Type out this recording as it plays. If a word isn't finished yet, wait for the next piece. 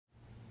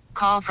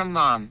Call from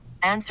mom.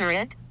 Answer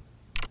it.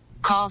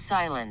 Call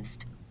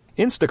silenced.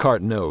 Instacart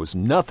knows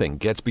nothing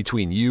gets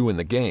between you and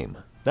the game.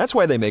 That's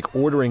why they make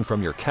ordering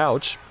from your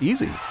couch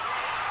easy.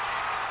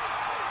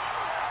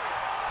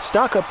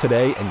 Stock up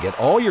today and get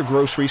all your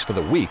groceries for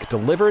the week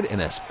delivered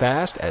in as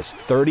fast as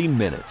 30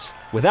 minutes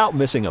without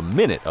missing a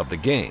minute of the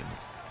game.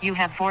 You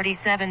have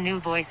 47 new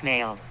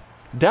voicemails.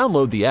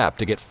 Download the app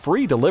to get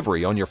free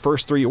delivery on your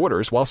first 3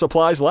 orders while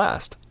supplies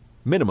last.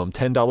 Minimum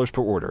 $10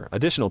 per order.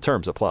 Additional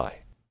terms apply.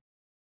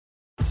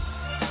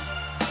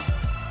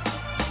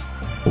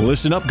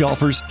 Listen up,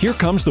 golfers. Here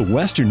comes the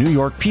Western New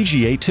York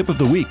PGA Tip of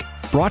the Week,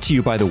 brought to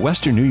you by the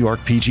Western New York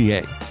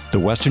PGA. The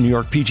Western New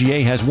York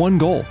PGA has one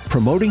goal: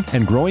 promoting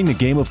and growing the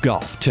game of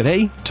golf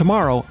today,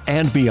 tomorrow,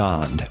 and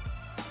beyond.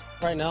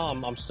 Right now,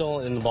 I'm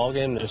still in the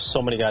ballgame. There's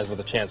so many guys with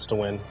a chance to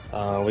win.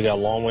 We got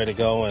a long way to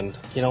go, and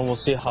we'll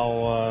see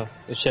how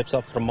it shapes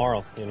up for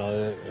tomorrow.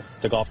 If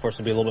the golf course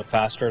will be a little bit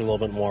faster, a little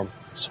bit more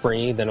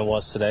springy than it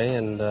was today,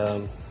 and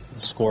the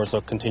scores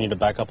will continue to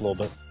back up a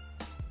little bit.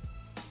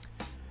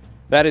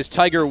 That is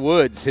Tiger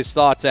Woods, his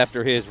thoughts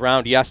after his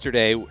round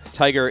yesterday.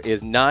 Tiger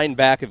is 9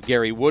 back of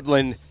Gary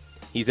Woodland.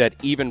 He's at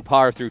even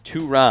par through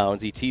 2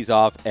 rounds. He tees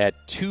off at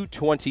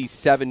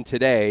 227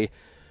 today.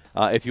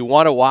 If you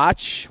want to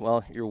watch,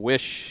 well, your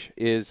wish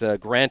is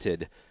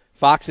granted.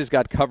 Fox has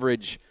got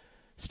coverage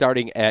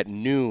starting at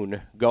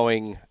noon,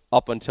 going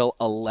up until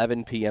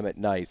 11 p.m. at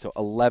night. So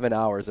 11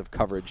 hours of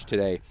coverage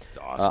today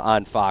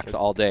on Fox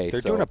all day. They're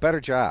doing a better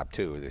job,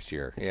 too, this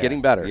year. It's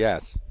getting better.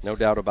 Yes. No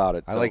doubt about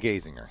it. I like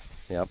Azinger.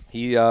 Yep.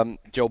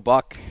 Joe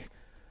Buck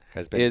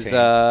has been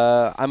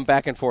I'm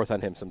back and forth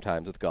on him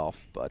sometimes with golf,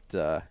 but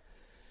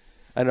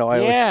I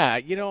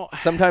know.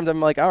 Sometimes I'm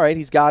like, all right,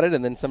 he's got it,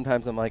 and then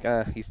sometimes I'm like,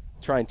 he's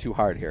trying too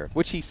hard here,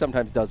 which he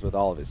sometimes does with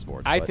all of his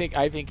sports. I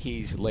think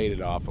he's laid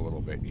it off a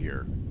little bit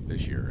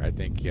this year. I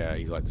think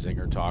he's let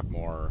Zinger talk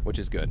more, which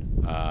is good.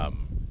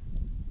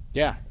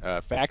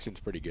 Faxon's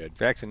pretty good.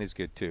 Faxon is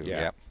good too.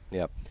 Yeah.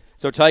 Yep.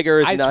 So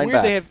Tiger is 9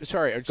 back.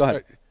 Go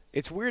ahead.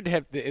 It's weird to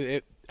have.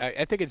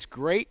 I think it's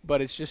great,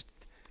 but it's just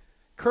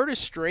Curtis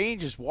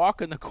Strange is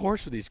walking the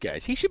course with these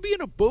guys. He should be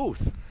in a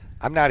booth.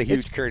 I'm not a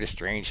huge Curtis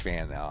Strange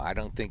fan, though. I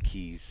don't think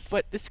he's.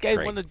 But this guy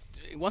great.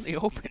 won the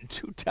Open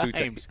 2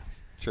 times.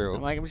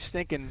 True. I'm just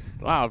thinking,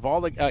 wow. Of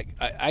all the,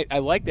 I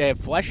like to have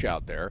Flesh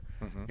out there.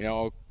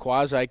 Mm-hmm.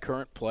 Quasi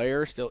current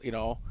player still.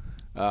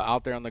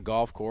 Out there on the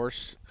golf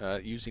course,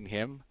 using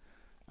him.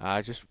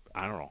 I don't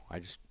know.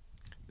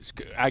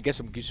 I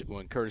guess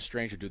when Curtis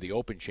Strange would do the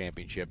Open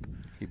Championship,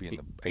 he'd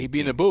be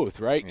in the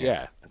booth, right?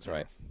 Yeah, that's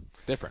right.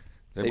 Different.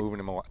 They're moving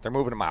him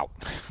out.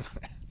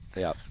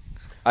 Yeah.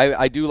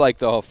 I do like,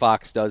 though, how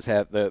Fox does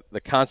have the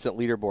constant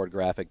leaderboard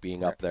graphic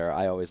being up there.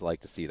 I always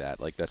like to see that.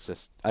 Like,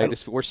 that's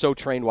we're so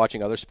trained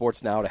watching other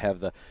sports now to have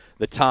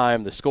the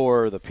time, the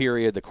score, the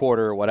period, the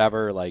quarter,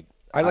 whatever. Like,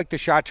 I like the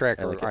shot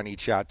tracker on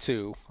each shot,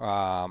 too.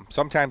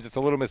 Sometimes it's a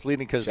little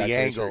misleading because of the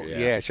angle.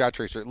 Yeah, shot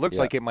tracer. It looks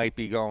like it might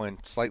be going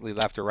slightly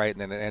left or right,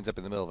 and then it ends up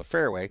in the middle of the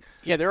fairway.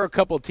 Yeah, there are a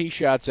couple of tee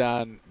shots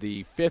on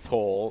the 5th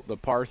hole, the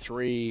par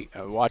 3,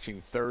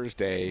 watching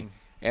Thursday,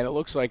 and it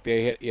looks like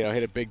they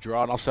hit a big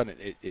draw, and all of a sudden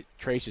it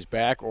traces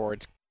back, or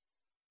it's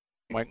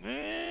like,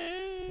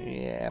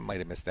 Yeah, I might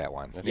have missed that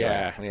one.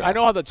 Yeah. I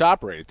know how that's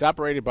operated. It's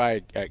operated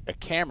by a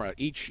camera.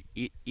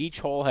 Each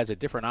hole has a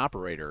different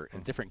operator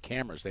and different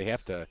cameras. They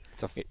have to.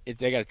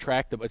 They got to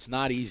track them. It's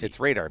not easy. It's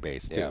radar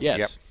based too. Yes.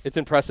 Yep. It's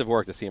impressive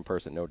work to see in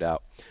person, no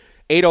doubt.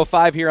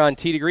 8:05 here on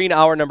Tee to Green,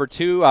 hour number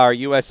 2, our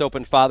U.S.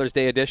 Open Father's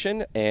Day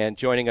edition, and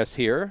joining us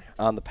here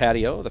on the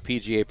patio, the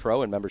PGA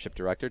Pro and Membership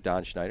Director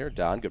Don Schneider.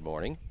 Don, good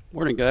morning.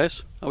 Morning,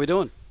 guys. How we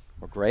doing?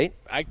 We're great.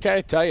 I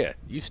gotta tell you,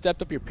 you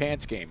stepped up your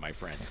pants game, my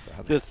friend.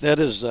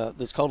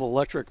 That's called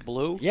Electric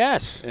Blue.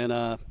 Yes. And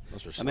I'm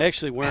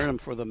actually wearing them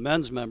for the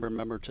men's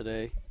member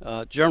today.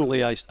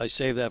 Generally, I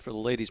save that for the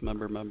ladies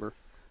member.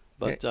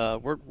 But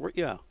we're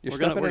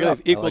gonna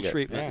have equal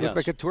treatment. Yeah. You look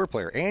like a tour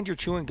player, and you're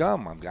chewing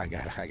gum. I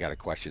got a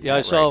question. Yeah,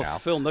 I saw right now.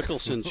 Phil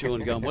Mickelson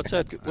chewing gum. What's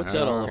that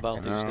all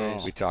about these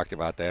days? We talked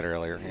about that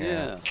earlier.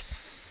 Yeah.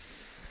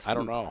 I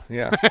don't know.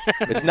 Yeah.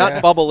 It's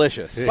not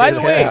bubblicious. By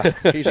the way,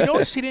 you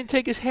notice he didn't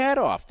take his hat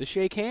off to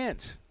shake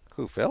hands.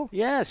 Who, Phil?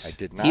 Yes. I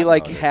did not.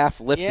 He half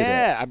lifted it.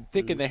 Yeah, I'm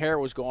thinking the hair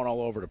was going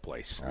all over the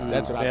place.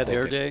 That's what I'm bad thinking.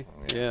 hair day.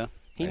 Yeah.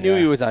 He knew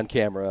he was on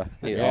camera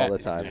all the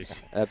time.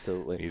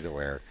 Absolutely. He's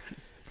aware.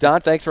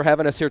 Don, thanks for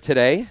having us here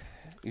today.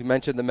 You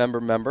mentioned the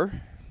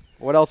member.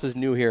 What else is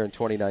new here in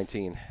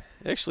 2019?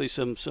 Actually,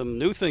 some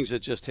new things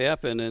that just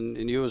happened,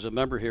 and you as a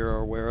member here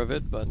are aware of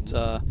it, but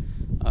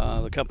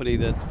the company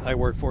that I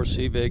work for,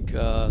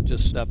 CVIG,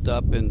 just stepped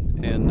up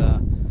and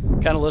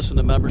kind of listened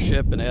to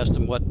membership and asked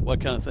them what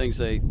kind of things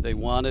they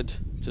wanted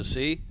to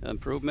see,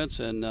 improvements.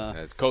 And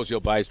Cozy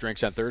will buy his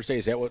drinks on Thursday.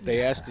 Is that what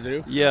they asked to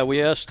do? Yeah,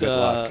 we asked. Good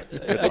luck.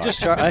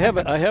 I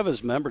have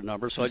his member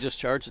number, so I just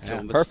charged it to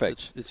him.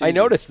 Perfect. It's I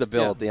noticed the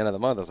bill at the end of the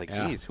month. I was like,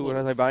 geez, who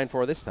was I buying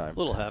for this time? A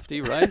little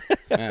hefty, right?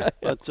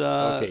 But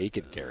okay, he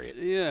can carry it.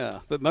 Yeah,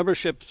 but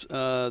memberships,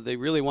 they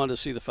really wanted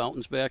to see the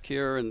fountains back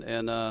here, and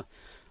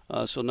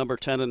So number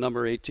 10 and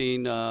number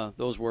 18,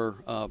 those were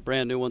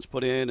brand new ones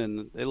put in,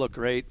 and they look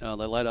great. They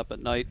light up at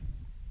night.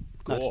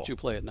 Cool. Not that you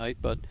play at night,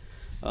 but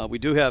we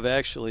do have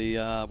actually,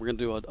 we're going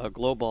to do a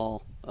glow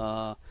ball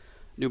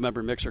new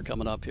member mixer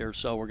coming up here,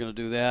 so we're going to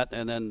do that,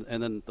 and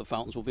then the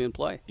fountains will be in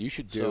play. You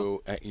should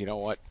do, you know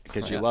what,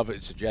 because you love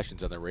it,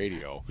 suggestions on the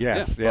radio.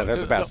 Yes, yeah, they're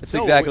the best. That's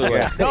exactly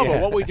what. No,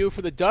 but what we do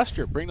for the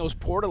Duster, bring those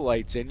porta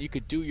lights in. You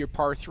could do your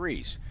par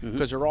threes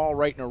because they're all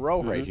right in a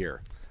row right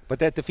here. But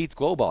that defeats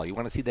glow ball. You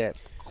want to see that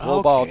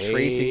glow ball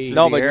tracing through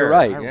No, the but air. you're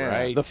right.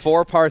 Right. The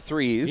 4 par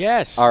 3s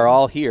Yes. are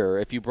all here.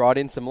 If you brought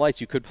in some lights,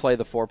 you could play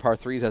the 4 par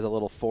 3s as a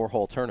little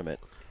 4-hole tournament.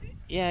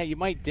 Yeah, you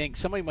might ding.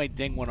 Somebody might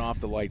ding one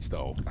off the lights,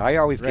 though. I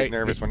always Right. get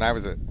nervous when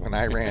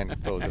I ran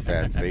those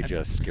events. They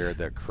just scared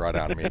the crud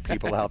out of me.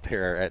 People out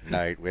there at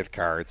night with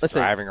carts,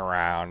 Listen, driving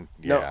around.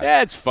 no,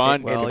 Yeah, it's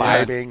fun.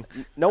 Imbibing.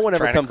 No one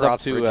ever Trying to comes up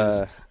cross to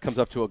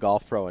bridges. a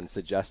golf pro and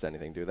suggests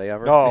anything, do they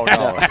ever? No,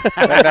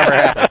 that never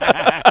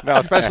happens. No,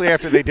 especially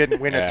after they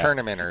didn't win a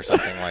tournament or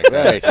something like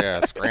that. Right.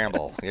 Yeah,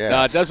 scramble. Yeah.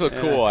 No, it does look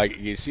cool.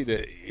 You see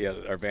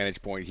our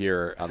vantage point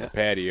here on the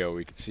patio.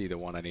 We can see the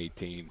one on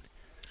 18.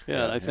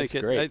 Yeah, I that's think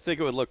great. I think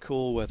it would look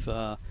cool with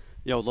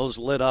those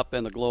lit up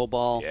and the glow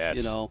ball.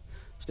 Yes.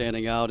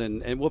 Standing out,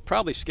 and we'll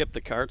probably skip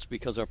the carts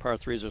because our par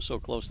 3s are so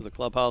close to the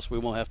clubhouse. We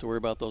won't have to worry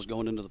about those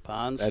going into the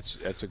ponds.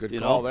 That's a good You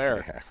call know?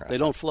 there. They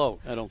don't float,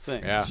 I don't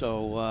think. Yeah.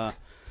 So,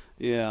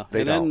 yeah.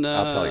 They and don't. Then,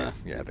 I'll tell you.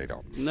 Yeah, they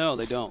don't. No,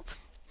 they don't.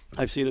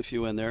 I've seen a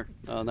few in there,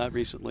 not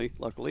recently,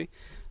 luckily.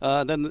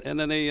 Then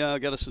they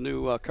got us a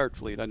new cart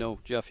fleet. I know,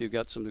 Jeff, you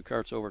got some new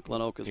carts over at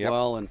Glen Oak as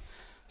well, and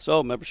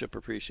so membership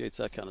appreciates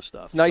that kind of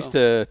stuff. It's nice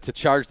to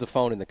charge the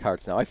phone in the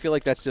carts now. I feel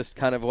like that's just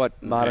kind of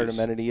what modern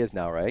amenity is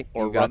now, right?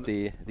 Or you got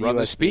the run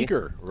the USB.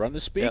 speaker. Run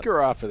the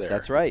speaker off of there.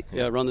 That's right.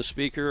 Yeah, run the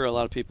speaker. A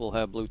lot of people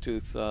have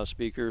Bluetooth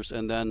speakers,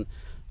 and then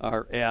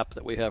our app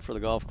that we have for the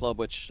golf club,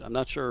 which I'm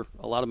not sure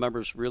a lot of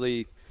members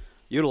really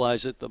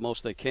utilize it the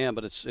most they can,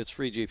 but it's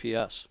free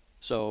GPS,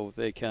 so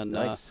they can,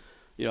 Nice.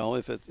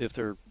 if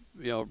their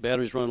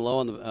battery's running low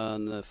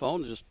on the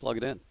phone, just plug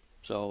it in.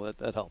 So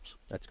that helps.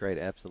 That's great.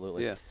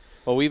 Absolutely. Yeah.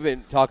 Well, we've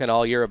been talking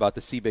all year about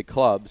the CBIG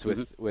clubs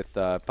with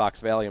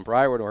Fox Valley and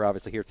Briarwood. We're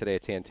obviously here today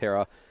at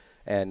Tantera,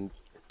 and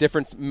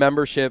different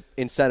membership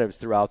incentives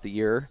throughout the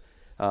year.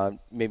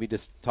 Maybe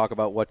just talk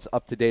about what's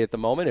up to date at the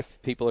moment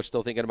if people are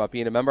still thinking about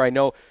being a member. I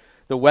know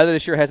the weather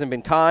this year hasn't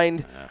been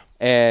kind,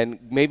 and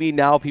maybe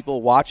now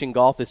people watching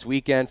golf this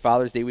weekend,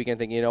 Father's Day weekend,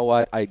 thinking, you know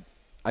what,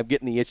 I'm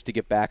getting the itch to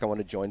get back. I want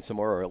to join some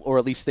more, or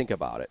at least think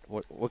about it.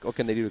 What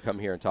can they do to come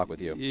here and talk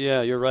with you?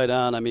 Yeah, you're right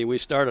on. I mean, we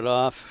started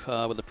off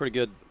with a pretty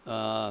good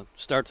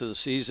start to the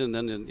season,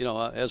 and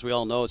as we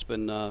all know, it's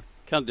been kind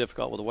of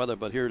difficult with the weather.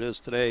 But here it is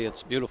today.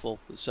 It's beautiful.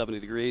 It's 70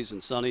 degrees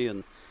and sunny,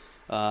 and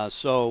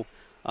so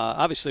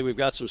obviously we've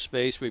got some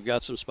space. We've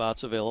got some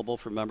spots available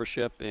for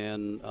membership,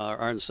 and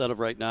our incentive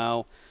right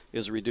now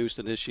is a reduced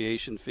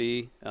initiation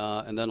fee,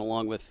 and then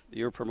along with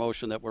your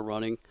promotion that we're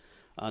running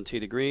on Tee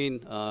to Green,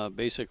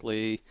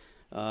 basically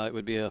it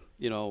would be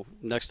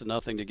next to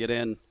nothing to get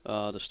in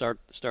to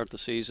start the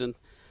season,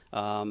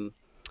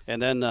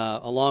 and then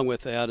along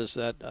with that is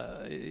that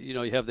you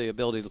have the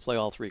ability to play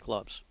all 3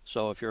 clubs.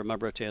 So if you're a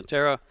member of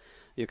Tantera,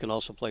 you can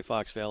also play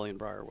Fox Valley and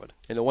Briarwood.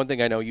 And the one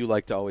thing I know you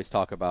like to always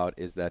talk about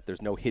is that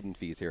there's no hidden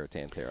fees here at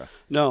Tantera.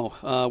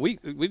 No, we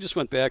just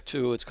went back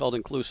to, it's called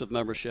inclusive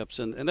memberships,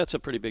 and that's a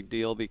pretty big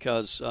deal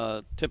because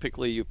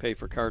typically you pay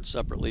for cards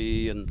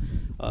separately, and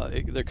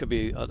there could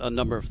be a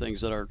number of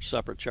things that are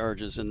separate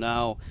charges. And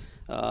now,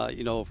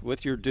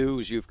 with your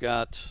dues, you've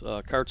got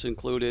carts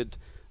included.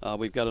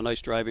 We've got a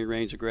nice driving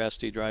range, a grass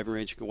tee driving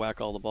range. You can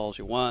whack all the balls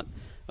you want.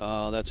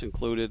 That's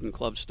included in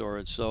club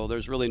storage. So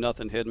there's really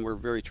nothing hidden. We're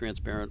very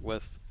transparent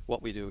with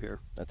what we do here.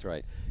 That's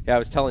right. Yeah, I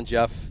was telling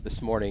Jeff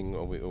this morning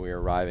when we were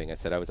arriving, I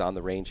said I was on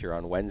the range here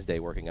on Wednesday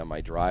working on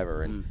my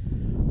driver. And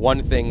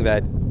one thing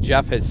that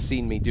Jeff has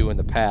seen me do in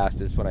the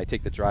past is when I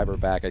take the driver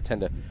back, I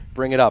tend to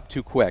bring it up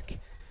too quick.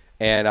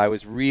 And I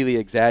was really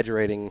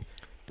exaggerating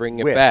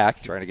bringing it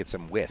back. Trying to get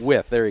some width.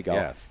 Width, there you go.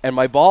 Yes. And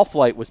my ball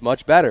flight was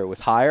much better. It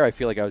was higher. I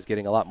feel like I was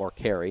getting a lot more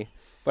carry.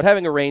 But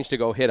having a range to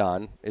go hit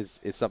on is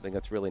something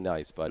that's really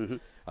nice. But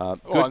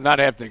not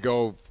having to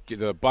go get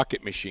the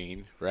bucket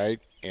machine, right?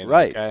 And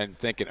right. And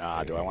thinking, do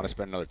I want to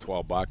spend another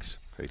 $12?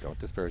 Hey, don't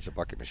disparage the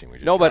bucket machine.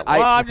 No, but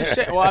I'm just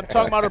saying. Well, I'm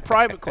talking about a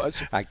private club.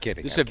 I'm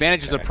kidding.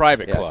 Disadvantages of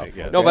private club.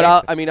 Yes. No, but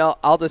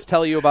I'll just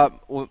tell you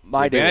about what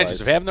my day was.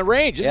 Advantages of having the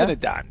range, isn't it,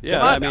 Don?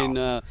 Yeah, I mean,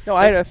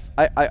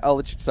 I'll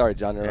let you. Sorry,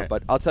 John,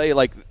 but I'll tell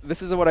you,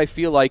 this is what I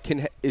feel like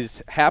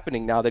is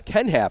happening now that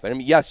can happen. I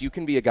mean, yes, you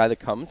can be a guy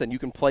that comes and you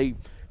can play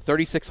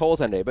 36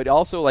 holes on a day, but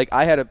also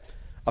I had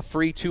a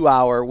free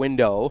 2-hour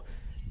window.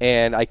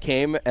 And I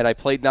came and I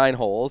played 9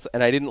 holes,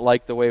 and I didn't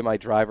like the way my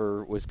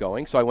driver was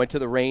going. So I went to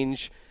the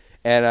range,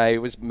 and I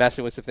was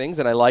messing with some things,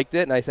 and I liked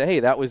it. And I said, hey,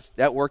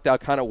 that worked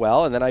out kind of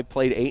well. And then I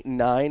played 8 and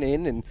 9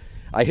 in, and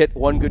I hit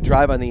one good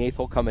drive on the 8th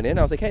hole coming in.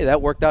 I was like, hey,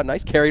 that worked out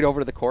nice. Carried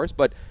over to the course,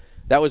 but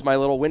that was my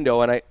little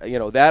window. And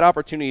that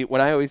opportunity,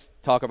 when I always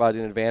talk about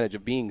an advantage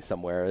of being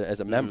somewhere as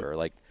a member,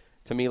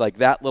 to me, like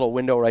that little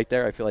window right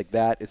there, I feel like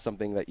that is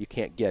something that you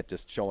can't get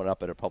just showing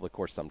up at a public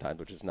course sometimes,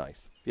 which is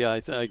nice. Yeah,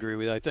 I agree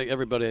with you. I think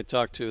everybody I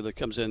talk to that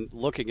comes in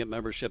looking at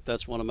membership,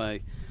 that's one of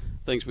my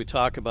things we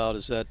talk about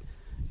is that,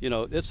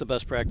 it's the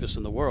best practice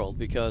in the world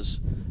because,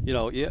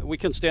 we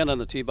can stand on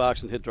the tee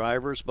box and hit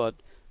drivers, but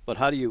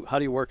how do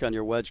you work on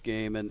your wedge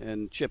game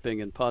and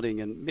chipping and putting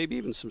and maybe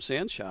even some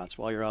sand shots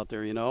while you're out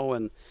there,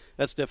 and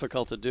that's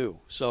difficult to do.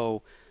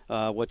 So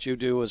what you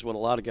do is what a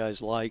lot of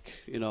guys like,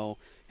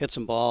 hit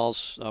some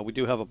balls. We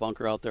do have a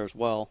bunker out there as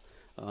well.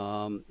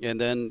 And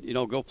then,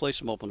 go play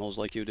some open holes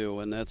like you do.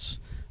 And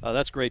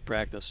that's great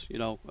practice.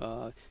 You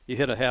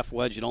hit a half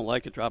wedge, you don't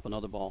like it, drop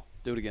another ball.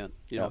 Do it again.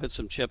 Hit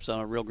some chips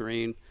on a real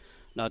green,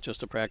 not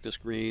just a practice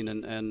green,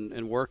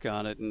 and work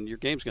on it. And your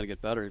game's going to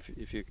get better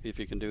if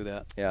you can do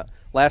that. Yeah.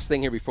 Last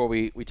thing here before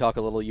we talk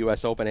a little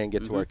U.S. Open and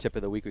get to our tip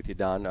of the week with you,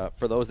 Don.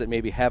 For those that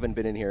maybe haven't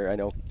been in here, I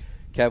know,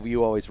 Kev,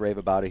 you always rave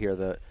about it here.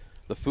 The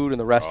food in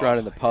the restaurant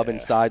and the pub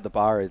inside the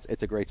bar,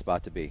 it's a great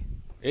spot to be.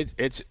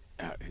 It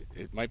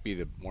might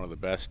be one of the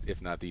best,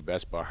 if not the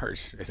best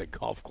bars at a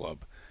golf club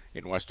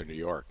in Western New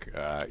York.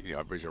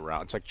 Everybody's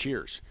around. It's like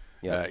Cheers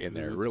in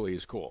there. It really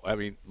is cool. I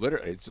mean,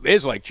 literally, it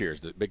is like Cheers,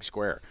 the big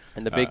square.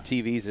 And the big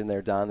TVs in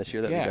there, Don, this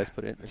year that you guys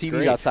put in. TVs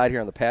great. outside here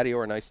on the patio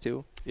are nice,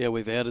 too. Yeah,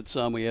 we've added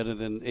some. We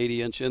added an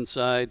 80-inch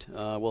inside.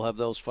 We'll have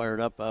those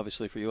fired up,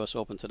 obviously, for U.S.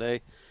 Open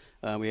today.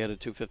 We added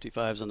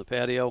 255s on the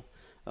patio.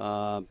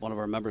 One of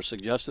our members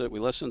suggested it. We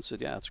listened,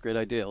 said, yeah, it's a great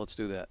idea. Let's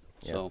do that.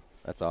 Yeah, so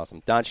that's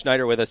awesome. Don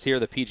Schneider with us here,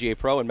 the PGA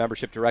Pro and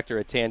Membership Director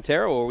at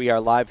Tantera, where we are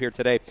live here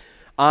today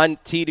on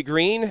Tee to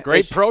Green.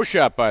 Great pro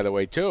shop, by the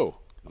way, too.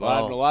 A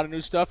lot of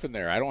new stuff in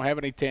there. I don't have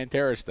any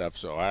Tantera stuff,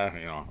 so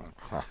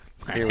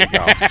Here we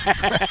go.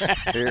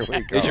 Here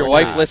we go. Is your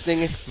wife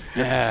listening?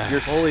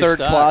 Your third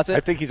closet? I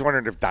think he's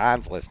wondering if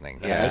Don's listening.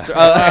 Yeah.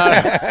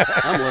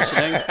 I'm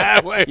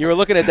listening. You were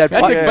looking at that.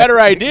 That's a better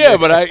idea,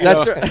 but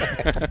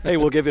Hey,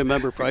 we'll give you a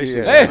member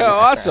pricing. Yeah. Hey,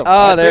 awesome.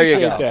 Oh, there you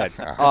go. That.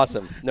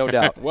 Awesome, no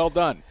doubt. Well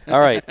done. All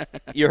right.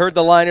 You heard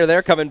the liner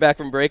there coming back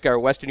from break, our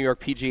Western New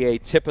York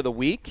PGA tip of the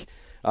week.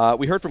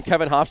 We heard from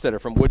Kevin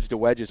Hofstetter from Woods to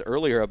Wedges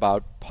earlier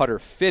about putter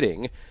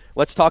fitting.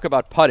 Let's talk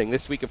about putting.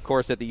 This week, of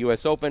course, at the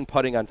U.S. Open,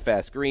 putting on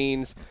fast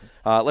greens.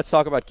 Let's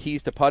talk about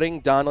keys to putting.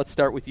 Don, let's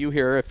start with you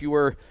here. If you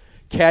were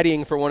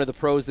caddying for one of the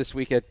pros this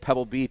week at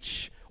Pebble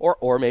Beach,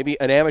 or maybe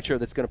an amateur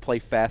that's going to play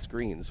fast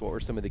greens, what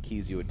were some of the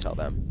keys you would tell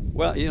them?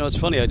 Well, it's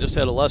funny. I just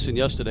had a lesson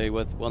yesterday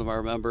with one of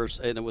our members,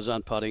 and it was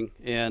on putting.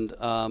 And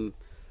I'm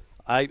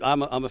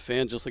a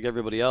fan just like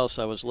everybody else.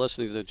 I was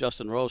listening to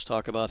Justin Rose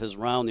talk about his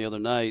round the other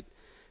night,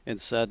 and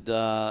said,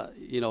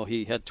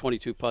 he had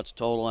 22 putts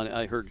total. And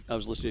I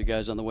was listening to you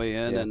guys on the way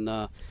in,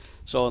 and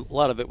so a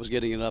lot of it was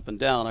getting it up and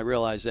down. I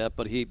realized that,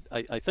 but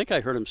I think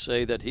I heard him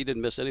say that he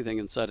didn't miss anything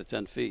inside of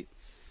 10 feet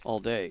all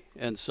day,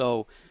 and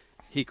so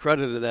he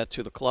credited that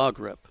to the claw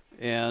grip.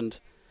 And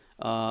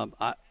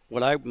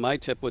my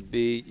tip would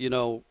be,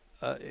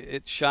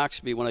 it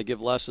shocks me when I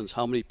give lessons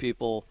how many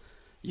people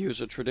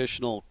use a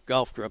traditional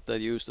golf grip. They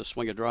use the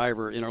swing a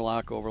driver,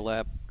 interlock,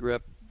 overlap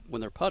grip when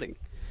they're putting,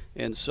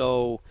 and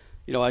so.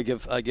 I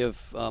give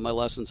my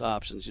lessons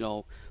options.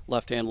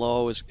 Left hand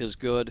low is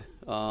good,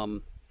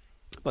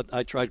 but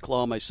I tried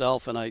claw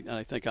myself, and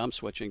I think I'm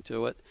switching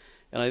to it.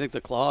 And I think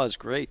the claw is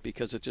great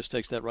because it just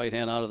takes that right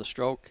hand out of the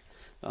stroke.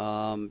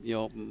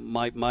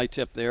 My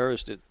tip there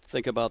is to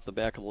think about the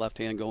back of the left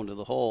hand going to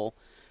the hole,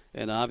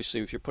 and obviously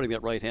if you're putting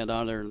that right hand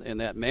on there in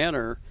that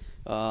manner,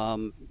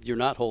 you're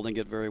not holding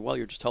it very well.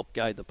 You're just help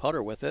guide the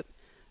putter with it.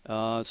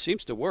 It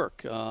seems to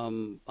work.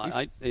 The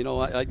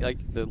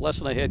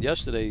lesson I had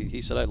yesterday,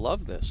 he said, I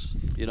love this,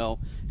 and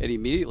he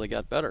immediately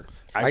got better.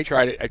 I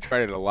tried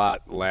it a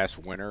lot last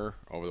winter,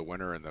 over the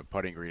winter in the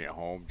putting green at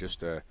home,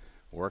 just to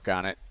work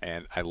on it,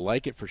 and I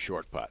like it for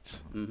short putts.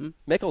 Mm-hmm.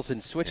 Mickelson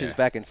switches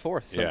back and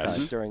forth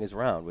sometimes during his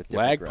round with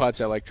different lag grips.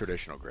 putts. I like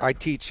traditional grips.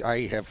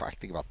 I have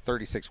think about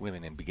 36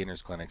 women in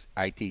beginners clinics.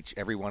 I teach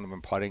every one of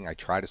them putting. I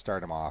try to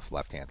start them off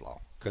left hand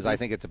low. Because I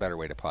think it's a better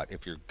way to putt.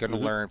 If you're going to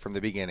learn from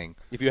the beginning.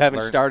 If you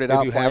haven't started,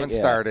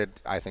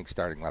 I think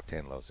starting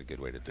left-hand low is a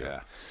good way to do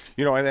it.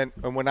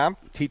 And when I'm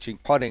teaching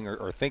putting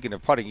or thinking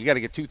of putting, you got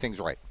to get two things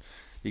right.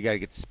 You got to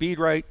get the speed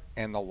right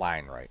and the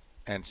line right.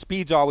 And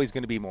speed's always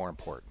going to be more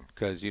important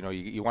because,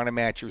 you want to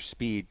match your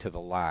speed to the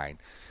line.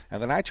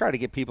 And then I try to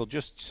get people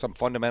just some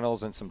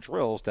fundamentals and some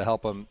drills to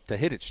help them to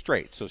hit it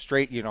straight. So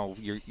straight,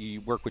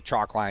 you work with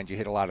chalk lines. You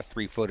hit a lot of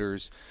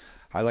 3-footers.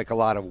 I like a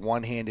lot of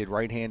one-handed,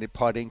 right-handed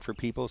putting for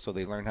people so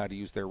they learn how to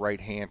use their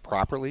right hand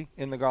properly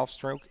in the golf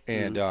stroke.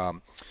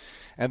 And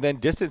then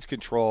distance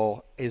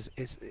control is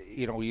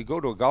you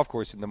go to a golf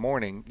course in the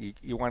morning,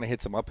 you want to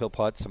hit some uphill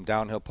putts, some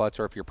downhill putts,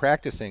 or if you're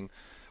practicing,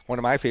 one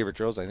of my favorite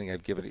drills, I think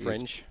I've given it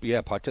fringe.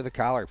 Putt to the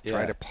collar.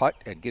 Try to putt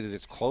and get it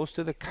as close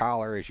to the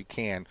collar as you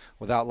can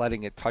without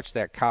letting it touch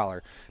that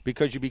collar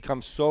because you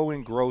become so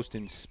engrossed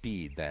in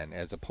speed then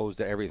as opposed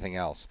to everything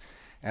else.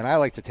 And I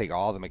like to take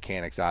all the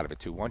mechanics out of it,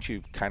 too. Once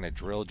you've kind of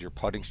drilled your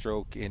putting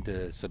stroke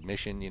into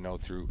submission,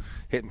 through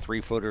hitting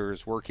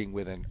 3-footers, working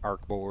with an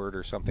arc board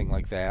or something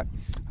like that,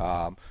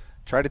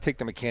 try to take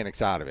the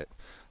mechanics out of it.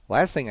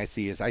 Last thing I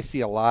see is I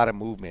see a lot of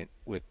movement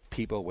with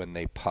people when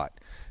they putt.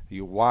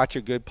 You watch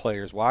a good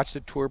players, watch the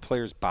tour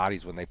players'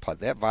 bodies when they putt.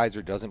 That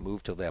visor doesn't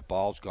move till that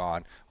ball's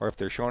gone, or if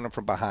they're showing them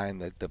from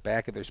behind, the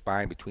back of their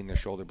spine between their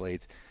shoulder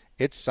blades,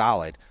 it's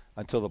solid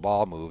until the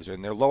ball moves,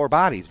 and their lower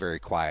body's very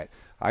quiet.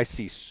 I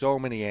see so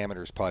many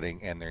amateurs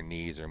putting and their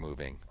knees are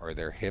moving or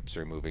their hips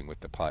are moving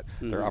with the putt,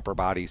 their upper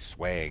body's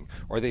swaying,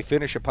 or they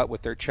finish a putt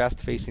with their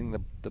chest facing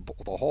the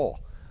hole.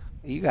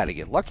 You got to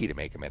get lucky to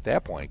make them at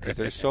that point because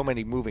there's so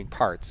many moving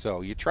parts.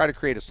 So you try to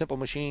create a simple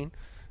machine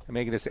and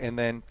make it, and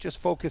then just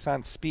focus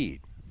on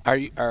speed. Are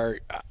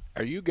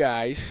you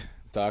guys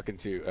talking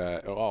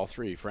to all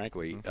three,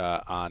 frankly,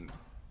 on?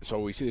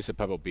 So we see this at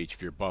Pebble Beach.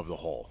 If you're above the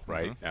hole,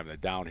 right, and the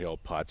downhill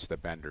putts, the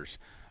benders,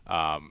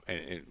 and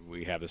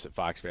we have this at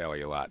Fox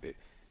Valley a lot.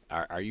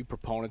 Are you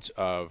proponents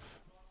of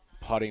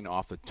putting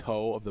off the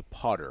toe of the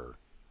putter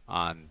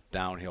on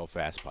downhill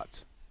fast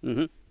putts?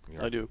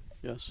 I do.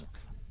 Yes.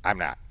 I'm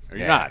not.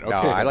 You're not? Okay.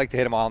 No, I like to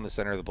hit them all in the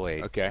center of the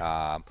blade. Okay.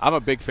 I'm a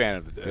big fan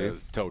of the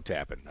toe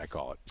tapping, I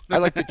call it. I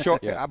like to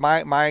choke.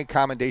 My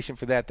commendation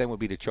for that then would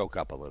be to choke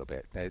up a little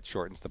bit. It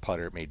shortens the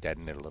putter. It may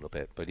deaden it a little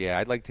bit. But, yeah,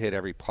 I'd like to hit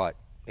every putt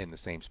in the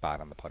same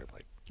spot on the putter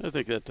blade. I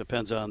think that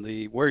depends on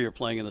where you're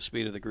playing and the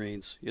speed of the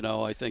greens. You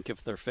know, I think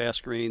if they're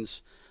fast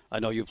greens, I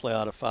know you play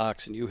out of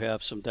Fox and you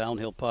have some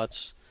downhill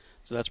putts,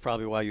 so that's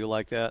probably why you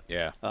like that.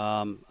 Yeah.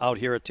 Out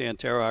here at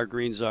Tantera, our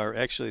greens are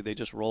actually, they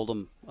just rolled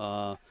them,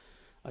 I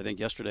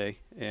think, yesterday,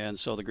 and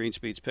so the green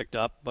speed's picked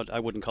up, but I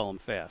wouldn't call them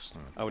fast.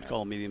 I would call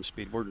them medium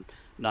speed. We're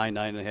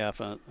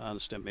 9.5 on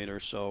the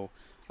Stimpmeter, so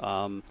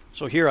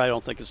here I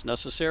don't think it's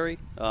necessary,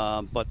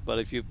 but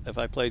if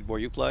I played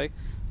where you play,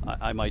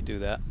 I might do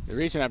that. The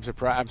reason I'm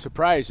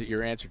surprised at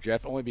your answer,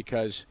 Jeff, only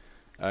because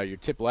your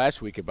tip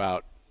last week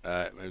about,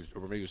 or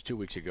maybe it was 2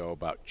 weeks ago,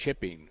 about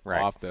chipping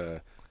off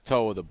the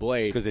toe of the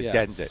blade. Because it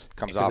deadens it.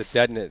 Comes off. It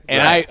deadens it.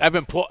 And I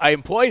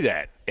employ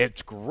that.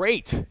 It's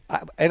great.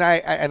 And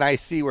I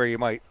see where you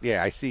might,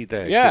 I see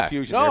the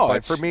confusion there.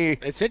 But for me,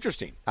 it's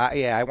interesting.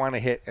 I want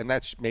to hit, and I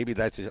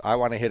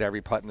want to hit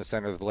every putt in the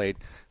center of the blade.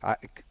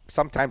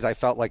 Sometimes I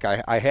felt like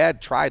I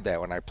had tried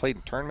that when I played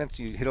in tournaments.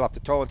 You hit it off the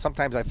toe, and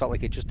sometimes I felt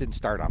like it just didn't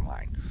start on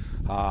line.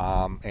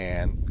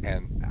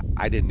 And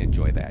I didn't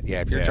enjoy that.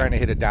 Yeah, if you're trying to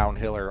hit a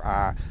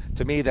downhiller,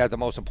 to me, that the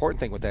most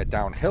important thing with that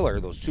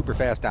downhiller, those super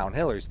fast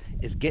downhillers,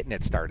 is getting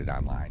it started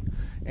on line.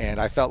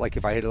 And I felt like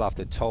if I hit it off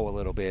the toe a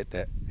little bit,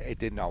 that it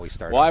didn't always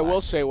start. Well, I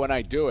will say when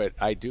I do it,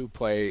 I do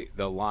play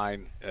the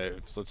line.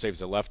 Let's say if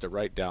it's a left or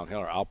right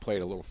downhiller, I'll play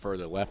it a little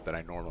further left than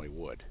I normally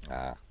would.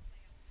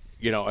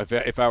 You know,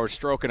 if I were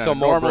stroking on a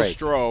normal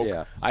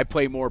stroke, I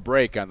play more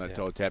break on the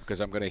toe tap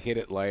because I'm going to hit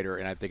it lighter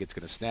and I think it's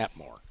going to snap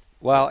more.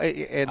 Well,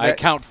 and I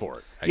account for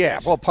it. I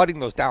guess. Well, putting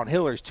those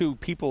downhillers too.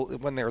 People,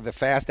 when they're the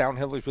fast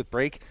downhillers with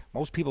break,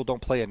 most people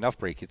don't play enough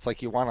break. It's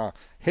like you want to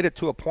hit it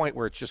to a point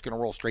where it's just going to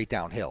roll straight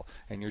downhill,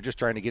 and you're just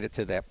trying to get it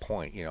to that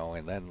point,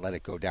 and then let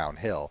it go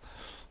downhill.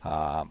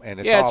 And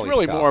it's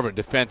really tough. more of a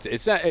defense.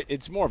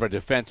 It's more of a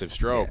defensive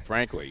stroke,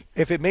 frankly.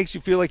 If it makes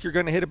you feel like you're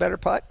going to hit a better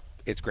putt,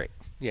 it's great.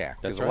 Yeah,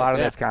 because a lot of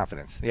that's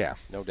confidence. Yeah,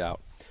 no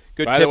doubt.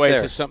 Good By tip the way, there.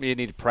 it's just something you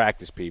need to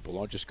practice, people.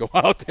 Don't just go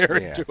out there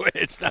and do it.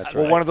 It's not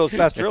Well, one of those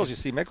best drills you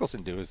see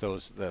Mickelson do is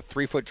the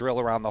 3-foot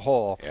drill around the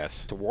hole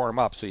to warm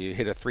up. So you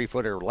hit a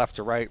 3-footer left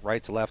to right,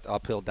 right to left,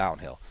 uphill,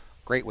 downhill.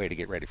 Great way to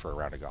get ready for a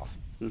round of golf.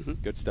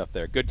 Good stuff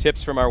there. Good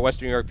tips from our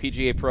Western New York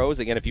PGA pros.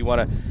 Again, if you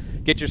want to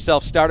get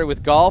yourself started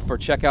with golf or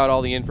check out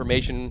all the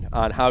information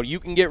on how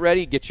you can get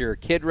ready, get your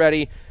kid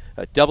ready,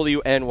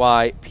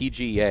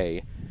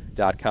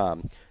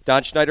 WNYPGA.com.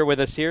 Don Schneider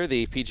with us here,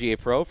 the PGA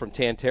Pro from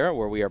Tantera,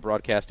 where we are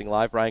broadcasting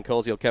live. Brian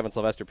Koziel, Kevin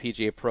Sylvester,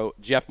 PGA Pro.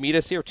 Jeff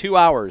Meadus here, 2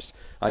 hours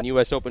on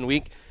U.S. Open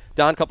week.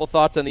 Don, couple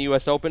thoughts on the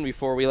U.S. Open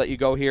before we let you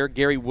go here.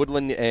 Gary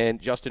Woodland and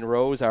Justin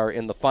Rose are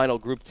in the final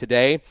group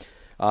today.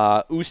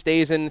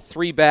 Oosthuizen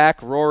 3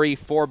 back, Rory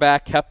 4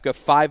 back, Koepka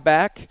 5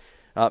 back.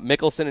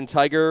 Mickelson and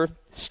Tiger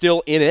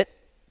still in it.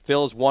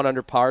 Phil's 1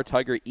 under par,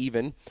 Tiger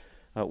even.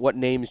 What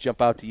names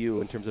jump out to you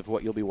in terms of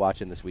what you'll be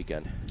watching this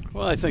weekend?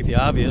 Well, I think the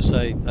obvious.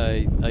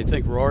 I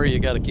think Rory, you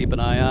got to keep an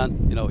eye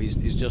on.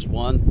 He's just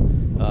won.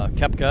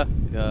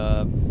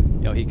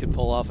 Koepka, he could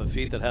pull off a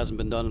feat that hasn't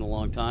been done in a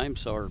long time.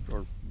 So or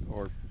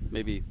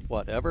maybe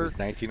whatever.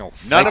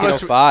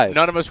 1905.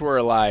 None of us were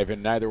alive,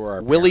 and neither were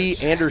our Willie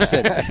parents.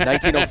 Anderson,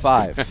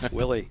 1905.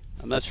 Willie.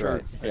 I'm not sure.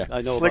 Right. Yeah.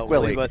 I know Slick about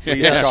Willie, but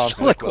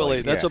Slick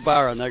Willie. That's a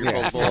bar on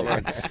Niagara Falls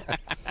Boulevard.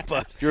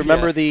 Do you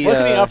remember the?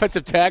 Wasn't he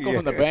offensive tackle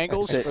from the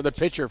Bengals or the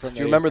pitcher from? Do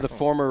you remember the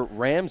former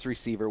Rams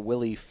receiver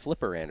Willie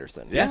Flipper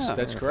Anderson? Yes,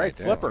 that's correct.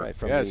 Flipper, right,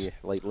 from the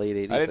late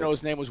 80s. I didn't know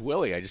his name was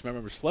Willie. I just remember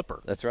it was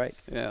Flipper. That's right.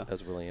 Yeah, that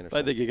was Willie Anderson. But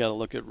I think you got to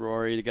look at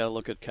Rory. You got to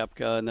look at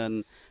Koepka, and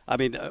then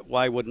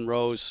why wouldn't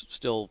Rose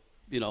still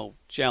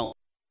challenge?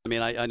 I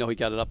mean, I know he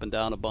got it up and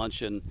down a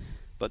bunch,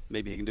 but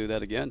maybe he can do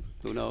that again.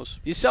 Who knows?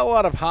 Do you sell a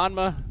lot of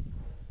Hanma?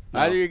 No.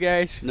 Either you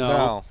guys?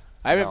 No.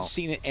 I haven't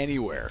seen it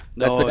anywhere.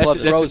 That's the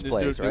club's Rose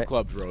plays, right? New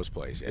club's Rose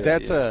plays. Yeah.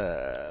 That's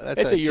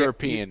a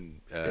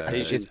European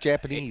It's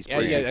Japanese. Yeah,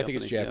 brand. I think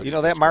it's Japanese. You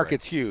know, that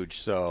market's huge,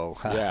 so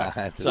Yeah.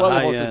 it's Well,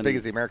 almost as high-end. big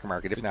as the American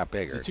market, if not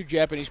bigger. The two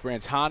Japanese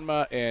brands,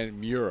 Hanma and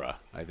Miura.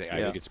 I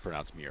think it's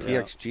pronounced Miura.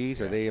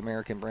 PXGs, are they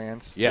American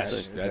brands? Yes,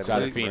 Is that's that out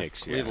right? of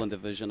Phoenix. Yeah. Cleveland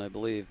division, I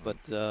believe.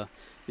 But the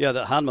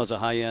Hanma's a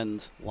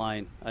high-end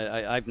line.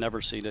 I've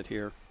never seen it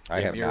here.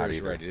 I have Miura not is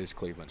either. right. It is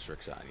Cleveland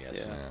Strixon. Yes.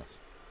 Yeah.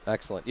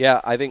 Excellent.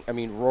 Yeah, I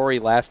mean, Rory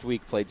last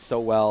week played so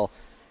well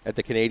at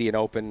the Canadian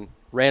Open,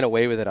 ran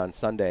away with it on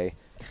Sunday.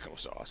 That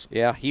was awesome.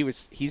 Yeah,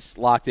 he's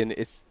locked in.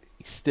 It's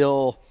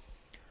still.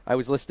 I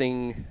was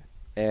listening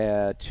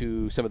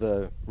to some of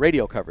the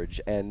radio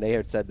coverage, and they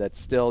had said that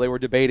still they were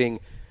debating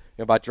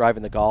about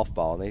driving the golf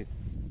ball, and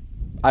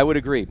I would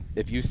agree.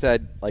 If you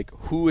said like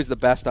who is the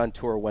best on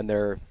tour when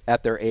they're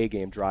at their A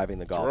game driving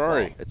the golf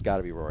Rory. ball, it's got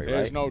to be Rory,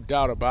 There's right? no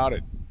doubt about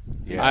it.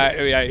 Yeah.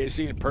 I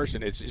see it in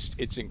person.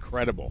 It's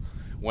incredible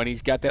when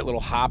he's got that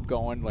little hop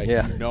going. Like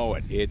Yeah. you know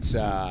it. It's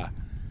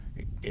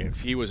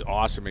if he was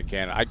awesome in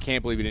Canada, I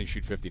can't believe he didn't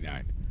shoot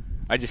 59.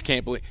 I just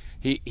can't believe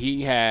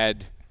he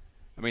had.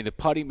 I mean, the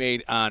putt he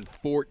made on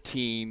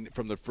 14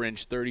 from the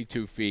fringe,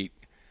 32 feet,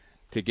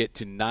 to get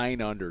to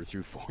 9 under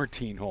through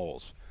 14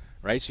 holes,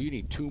 right? So you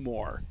need 2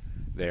 more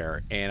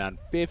there. And on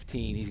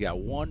 15, he's got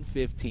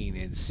 115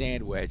 in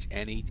sand wedge,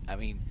 and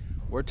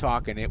we're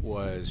talking it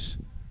was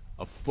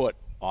a foot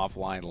off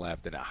line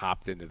left, and it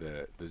hopped into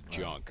the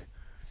junk,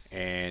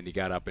 and he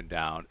got up and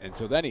down. And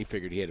so then he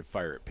figured he had to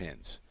fire at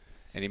pins,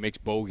 and he makes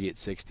bogey at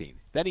 16.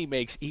 Then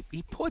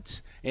he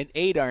puts an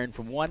 8-iron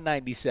from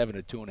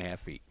 197 to 2.5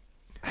 feet.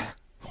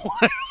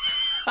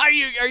 Are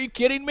you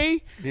kidding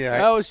me? Yeah,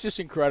 that was just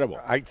incredible.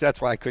 That's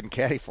why I couldn't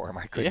caddy for him.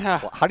 I couldn't. Yeah.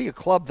 How do you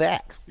club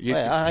that?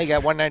 I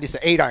got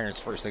 197, 8 irons.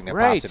 First thing that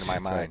Right. pops into my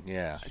mind. Right.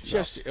 Yeah,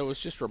 It was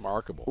just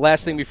remarkable.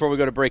 Last thing before we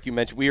go to break, you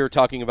mentioned we were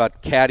talking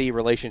about caddy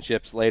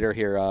relationships later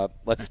here.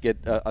 Let's get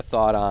a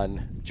thought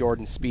on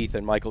Jordan Spieth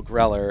and Michael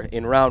Greller.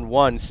 In round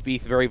 1,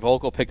 Spieth, very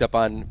vocal, picked up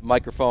on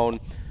microphone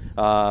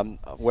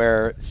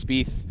where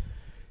Spieth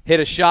hit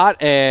a shot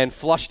and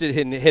flushed it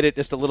and hit it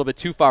just a little bit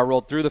too far,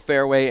 rolled through the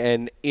fairway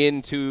and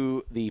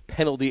into the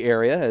penalty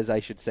area, as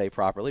I should say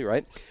properly,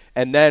 right?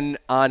 And then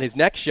on his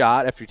next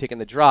shot, after taking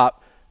the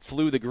drop,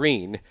 flew the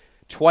green,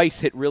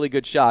 twice hit really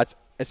good shots,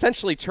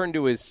 essentially turned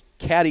to his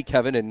caddy,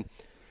 Kevin, and,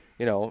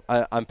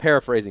 I'm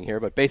paraphrasing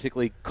here, but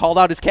basically called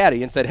out his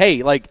caddy and said,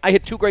 hey, I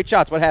hit 2 great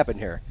shots. What happened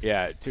here?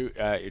 Yeah, two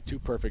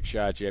perfect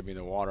shots. You had me in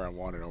the water on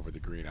one and over the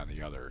green on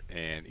the other.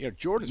 And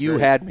Jordan's You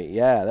had me.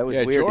 Yeah, that was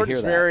weird to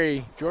hear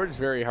that. Jordan's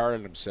very hard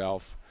on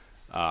himself,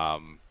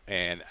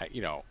 and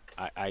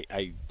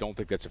I don't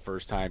think that's the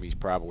first time he's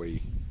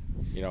probably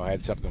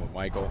had something with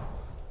Michael.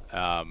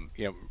 I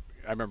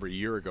remember a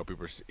year ago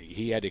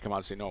he had to come out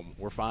and say, no,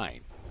 we're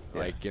fine.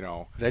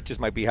 Yeah. That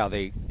just might be how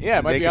they. Yeah,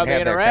 it might be how they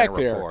interact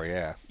there. Rapport,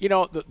 yeah.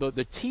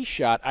 The tee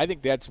shot. I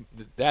think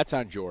that's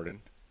on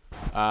Jordan.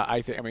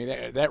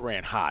 That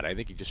ran hot. I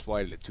think he just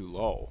flighted it too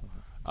low.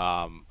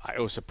 It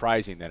was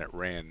surprising that it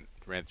ran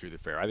through the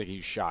fair. I think he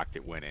was shocked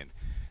it went in.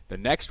 The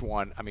next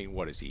one,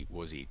 what is he?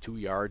 Was he 2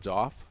 yards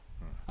off?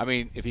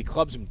 If he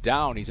clubs him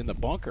down, he's in the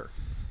bunker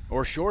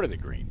or short of the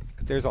green.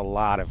 There's a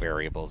lot of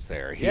variables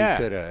there. He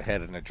could have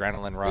had an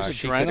adrenaline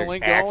rush. He could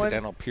have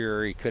accidental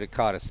pure. He could have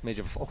caught a smidge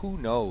of. Who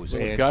knows?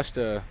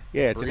 Augusta.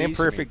 Yeah, it's an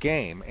imperfect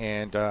game,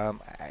 and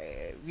and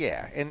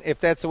if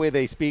that's the way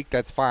they speak,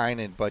 that's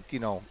fine. But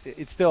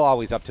it's still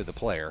always up to the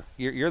player.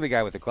 You're the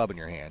guy with the club in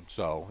your hand,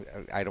 so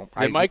I don't.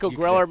 Did Michael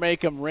Greller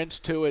make him rinse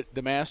 2 at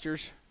the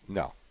Masters?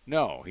 No,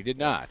 he did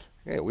not.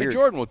 Yeah, weird. And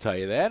Jordan will tell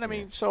you that. I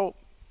don't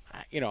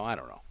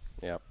know.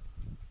 Yep.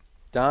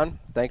 Don,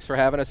 thanks for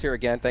having us here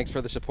again. Thanks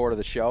for the support of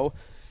the show.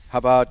 How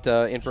about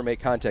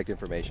contact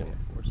information?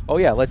 Oh,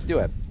 yeah, let's do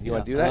it. You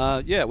want to do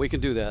that? Yeah, we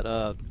can do that.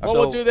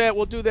 We'll do that.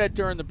 We'll do that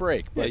during the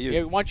break. But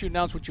why don't you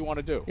announce what you want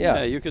to do?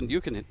 Yeah, you can. You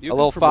a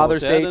little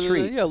Father's Day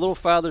treat. Yeah, a little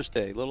Father's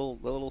Day,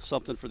 little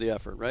something for the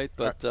effort, right?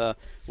 But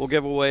we'll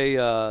give away.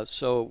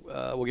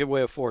 We'll give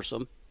away a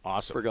foursome.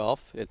 Awesome. For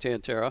golf at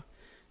Tantera,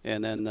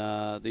 and then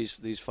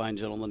these fine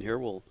gentlemen here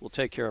will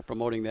take care of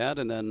promoting that,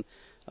 and then.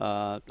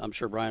 I'm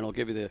sure Brian will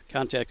give you the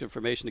contact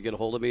information to get a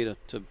hold of me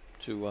to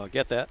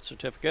get that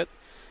certificate.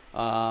 They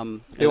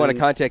want to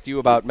contact you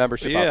about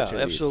membership opportunities.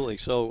 Yeah, absolutely.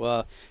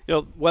 So,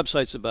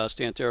 website's the best,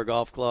 Tantera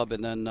Golf Club,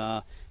 and then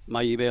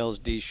my email is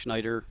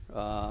dschneider,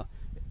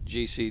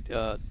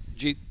 dschneider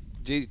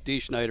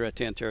at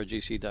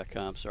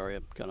tanteragc.com. Sorry,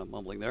 I'm kind of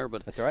mumbling there,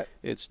 but that's all right.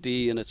 It's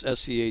D and it's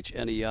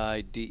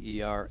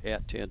SCHNEIDER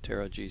at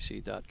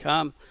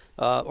tanteragc.com.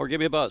 Or give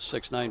me a buzz,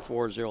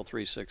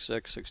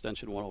 694-0366,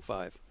 extension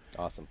 105.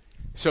 Awesome.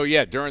 So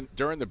yeah, during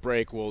the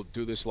break, we'll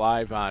do this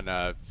live on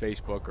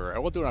Facebook, or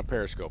we'll do it on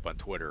Periscope on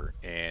Twitter,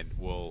 and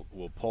we'll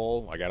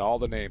poll. I got all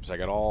the names. I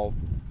got all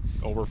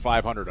over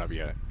 500 of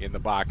you in the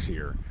box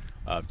here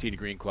of Tee to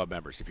Green Club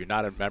members. If you're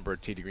not a member of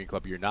Tee to Green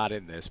Club, you're not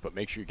in this, but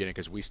make sure you get in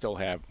because we still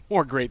have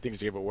more great things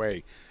to give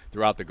away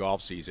throughout the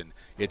golf season.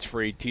 It's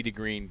free.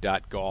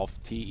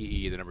 teetogreen.golf.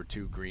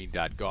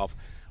 TEE2green.golf.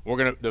 We're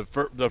gonna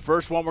the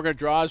first one we're gonna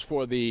draw is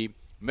for the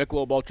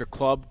Michelob Ultra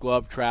Club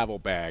Glove Travel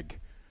Bag.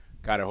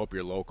 God, I hope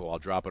you're local. I'll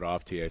drop it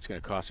off to you. It's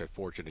going to cost a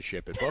fortune to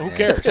ship it, but who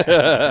cares?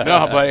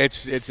 No, but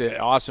it's an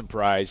awesome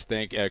prize.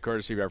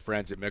 Courtesy of our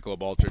friends at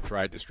Michelob Ultra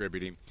Tried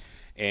Distributing.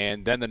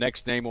 And then the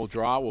next name we'll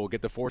draw, we'll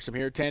get the foursome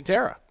here at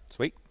Tantera.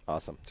 Sweet.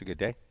 Awesome. It's a good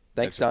day.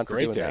 Thanks, That's Don, a for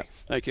great doing day. that.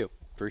 Thank you.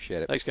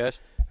 Appreciate it. Thanks, guys.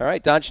 All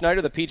right, Don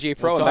Schneider, the PGA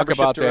Pro and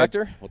membership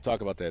director. We'll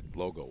talk about that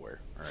logo wear.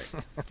 All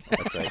right.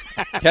 That's right.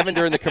 Kevin,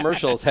 during the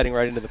commercial, is heading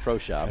right into the pro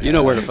shop. You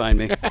know where to find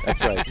me.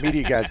 That's right.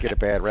 Media guys get a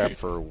bad rap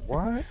for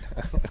what?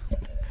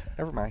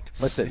 Never mind.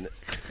 Listen,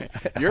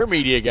 You're a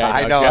media guy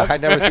I now, know. Jeff.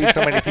 I've never seen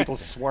so many people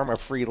swarm a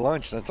free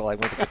lunch since I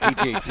went to the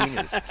PGA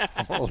Seniors.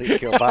 Holy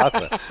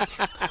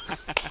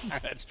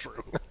kielbasa. That's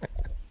true.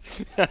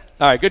 all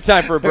right, good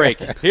time for a break.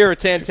 Here at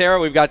Tantera,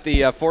 we've got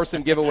the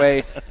foursome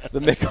giveaway,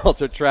 the Mich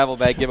Ultra travel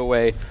bag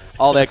giveaway,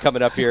 all that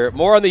coming up here.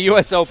 More on the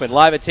U.S. Open,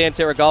 live at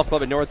Tantera Golf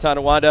Club in North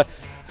Tonawanda.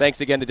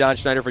 Thanks again to Don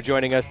Schneider for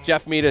joining us.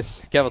 Jeff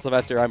Meadis, Kevin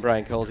Sylvester, I'm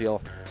Brian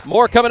Koziel.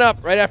 More coming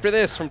up right after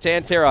this from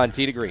Tantera on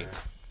Tee to Green.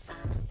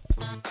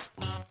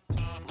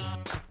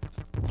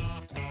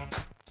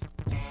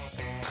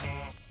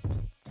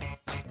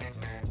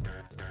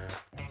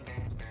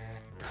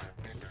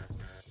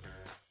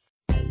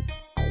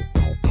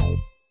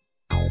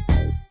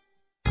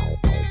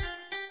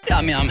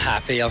 I mean, I'm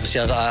happy.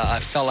 Obviously, I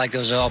felt like there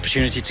was an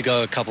opportunity to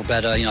go a couple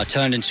better. You know, I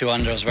turned in 2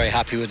 under. I was very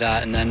happy with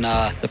that. And then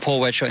the poor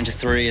wedge shot into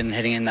 3 and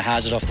hitting in the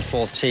hazard off the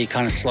 4th tee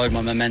kind of slowed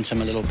my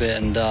momentum a little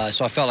bit. And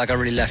so I felt like I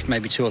really left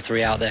maybe 2 or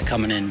 3 out there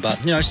coming in.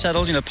 But, you know,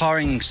 settled. You know,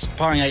 parring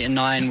 8 and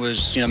 9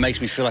 was, you know, makes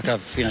me feel like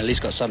I've, you know, at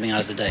least got something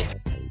out of the day.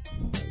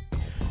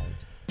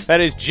 That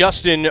is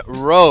Justin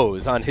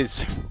Rose on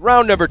his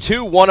round number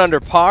 2, 1 under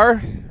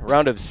par.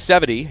 Round of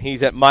 70.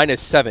 He's at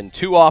 -7.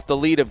 2 off the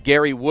lead of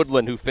Gary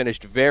Woodland, who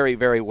finished very,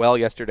 very well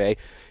yesterday.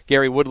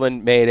 Gary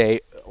Woodland made a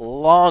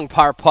long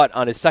par putt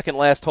on his second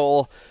last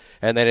hole,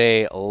 and then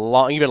a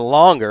even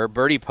longer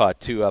birdie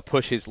putt to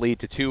push his lead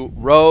to 2.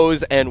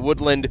 Rose and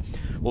Woodland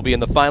will be in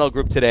the final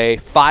group today.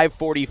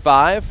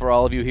 5:45 for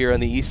all of you here on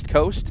the East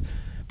Coast.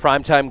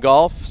 Primetime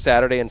golf,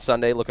 Saturday and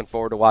Sunday. Looking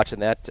forward to watching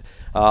that.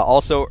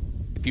 Also,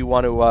 if you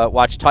want to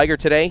watch Tiger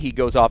today, he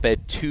goes off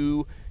at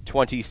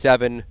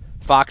 2:27.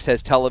 Fox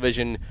has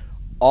television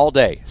all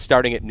day,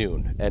 starting at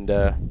noon, and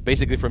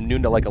basically from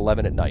noon to like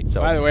 11 at night.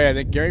 So, by the way, I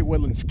think Gary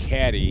Woodland's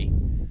caddy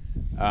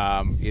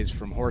is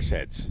from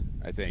Horseheads.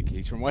 I think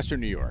he's from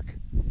Western New York.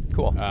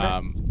 Cool.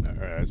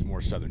 It's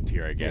more southern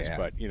tier, I guess. Yeah.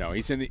 But you know,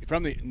 he's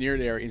from the near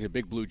there. He's a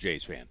big Blue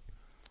Jays fan.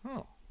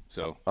 Oh,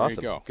 so awesome.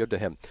 There you go. Good to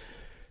him.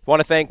 I want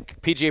to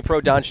thank PGA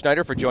Pro Don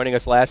Schneider for joining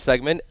us last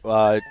segment.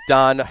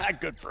 Don,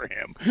 good for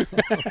him.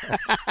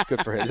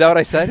 good for him. Is that what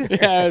I said?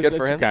 Yeah, good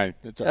for him.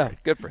 That's all right. Yeah,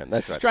 good for him.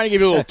 That's right. Trying to give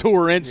you a little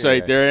tour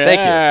insight there.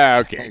 Thank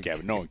you. Okay,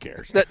 Kevin. No one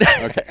cares.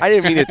 Okay. I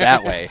didn't mean it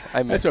that way.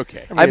 That's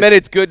okay. I meant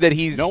it's good that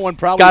he's no one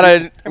probably got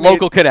a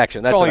local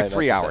connection. That's it's what only I meant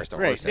 3 to hours say.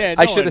 to Right, Horseheads. yeah,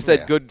 I no should one- have said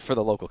yeah. good for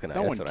the local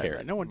connection. No one That's what I cares.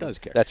 meant. No one does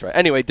care. That's right.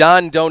 Anyway,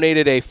 Don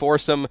donated a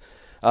foursome.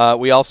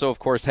 We also, of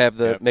course, have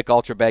the Mich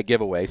Ultra bag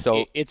giveaway.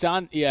 So it's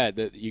on. Yeah,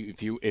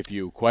 if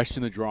you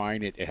question the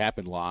drawing, it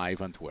happened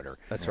live on Twitter.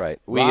 that's right.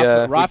 We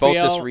Raphael- both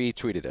just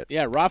retweeted it.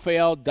 Yeah,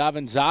 Rafael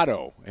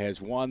Davanzado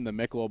has won the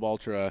Michelob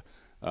Ultra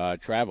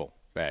travel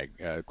bag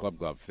club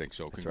glove thing.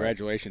 So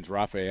congratulations,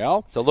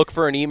 Rafael. So look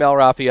for an email,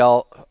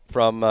 Raphael,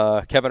 from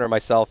Kevin or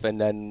myself,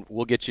 and then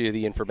we'll get you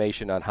the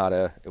information on how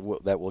to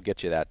that will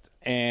get you that.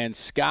 And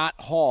Scott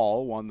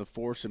Hall won the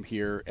foursome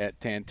here at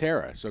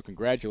Tantera. So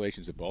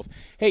congratulations to both.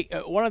 Hey,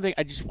 one other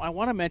thing, I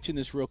want to mention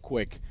this real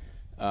quick.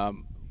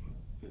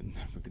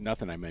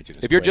 Nothing I mentioned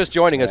is If you're quick. just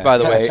joining us, by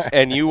the way,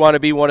 and you want to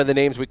be one of the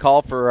names we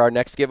call for our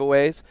next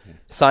giveaways,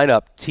 sign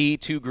up,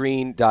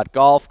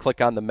 t2green.golf.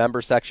 Click on the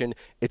member section.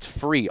 It's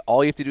free.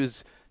 All you have to do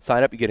is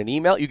sign up. You get an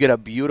email. You get a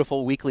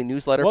beautiful weekly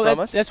newsletter from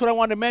us. That's what I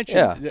wanted to mention.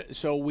 Yeah.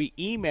 So we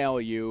email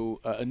you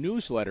a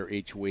newsletter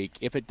each week.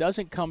 If it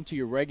doesn't come to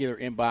your regular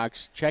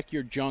inbox, check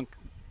your junk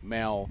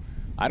mail.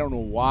 I don't know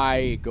why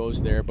it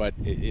goes there, but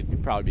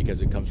it probably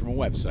because it comes from a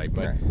website.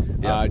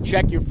 But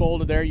check your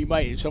folder there. You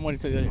might someone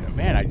say,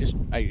 "Man, I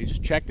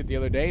just checked it the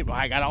other day.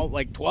 I got all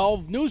like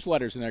 12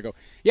 newsletters in there." I go,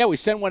 "Yeah, we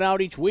send one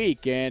out each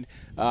week, and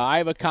I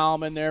have a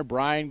column in there.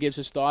 Brian gives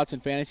his thoughts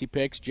and fantasy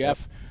picks.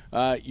 Jeff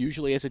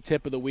usually has a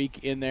tip of the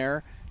week in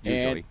there."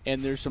 Usually.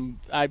 And there's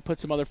I put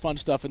some other fun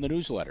stuff in the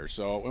newsletter.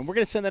 So, and we're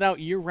going to send that out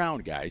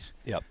year-round, guys.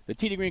 Yep. The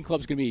Tee to Green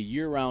Club is going to be a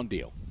year-round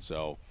deal.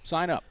 So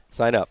sign up.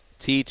 Sign up,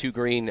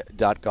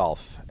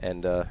 t2green.golf.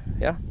 And,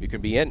 you can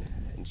be in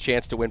and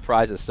chance to win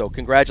prizes. So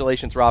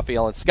congratulations,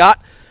 Raphael and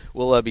Scott.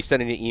 We'll be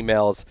sending you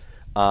emails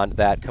on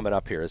that coming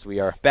up here as we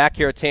are back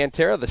here at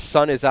Tantera. The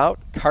sun is out.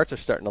 Carts are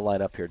starting to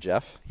line up here,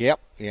 Jeff. Yep.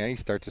 Yeah, you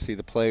start to see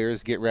the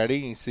players get ready.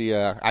 You see,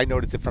 I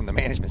notice it from the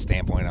management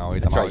standpoint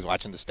always. That's I'm right. always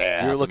watching the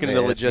staff. You're looking and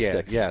at the this. Yeah,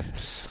 logistics.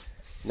 yes.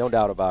 No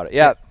doubt about it.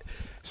 Yeah.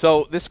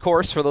 So this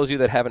course, for those of you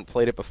that haven't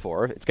played it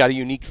before, it's got a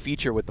unique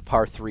feature with the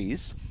par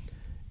threes.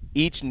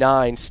 Each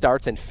 9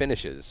 starts and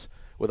finishes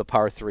with a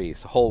par 3.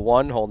 So hole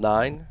 1, hole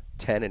 9,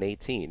 10, and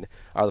 18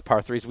 are the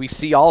par 3s. We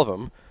see all of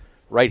them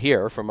right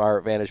here from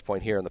our vantage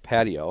point here in the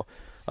patio.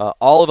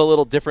 All of a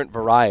little different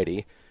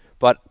variety.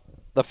 But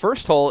the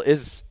first hole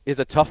is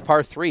a tough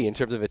par 3 in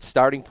terms of its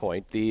starting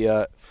point.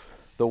 The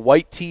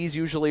white tees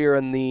usually are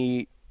in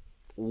the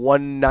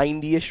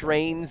 190-ish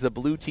range. The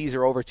blue tees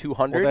are over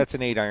 200. Well, that's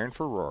an 8-iron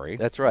for Rory.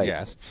 That's right.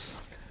 Yes.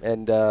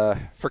 And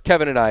for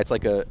Kevin and I, it's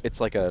like a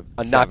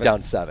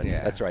knockdown 7.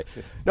 Yeah. That's right.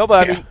 No,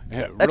 but I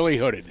mean, really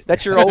hooded.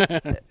 That's your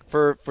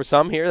for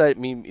some here. That, I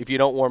mean, if you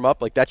don't warm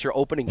up, like that's your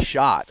opening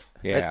shot.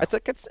 Yeah.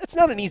 It's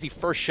not an easy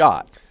first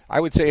shot. I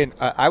would say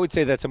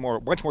that's a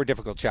much more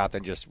difficult shot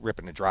than just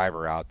ripping a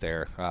driver out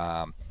there.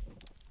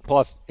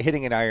 Plus,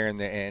 hitting an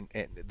iron and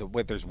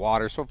there's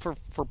water. So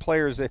for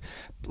players, a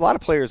lot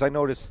of players I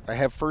notice I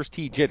have first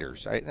tee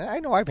jitters. I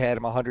know I've had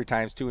them 100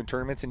 times too in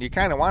tournaments, and you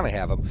kind of want to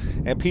have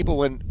them. And people,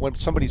 when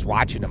somebody's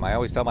watching them, I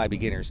always tell my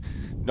beginners,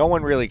 no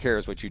one really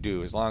cares what you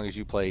do as long as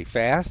you play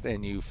fast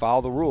and you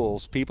follow the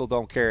rules. People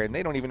don't care, and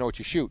they don't even know what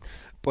you shoot.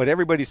 But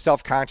everybody's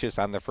self-conscious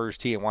on the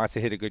first tee and wants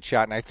to hit a good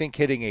shot. And I think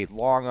hitting a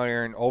long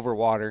iron over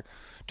water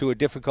to a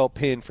difficult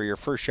pin for your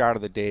first shot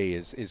of the day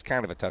is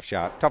kind of a tough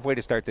shot. Tough way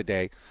to start the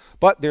day.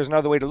 But there's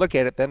another way to look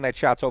at it. Then that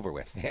shot's over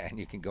with. Yeah, and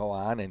you can go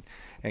on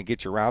and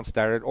get your round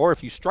started. Or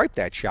if you stripe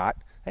that shot,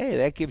 hey,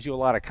 that gives you a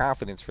lot of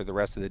confidence for the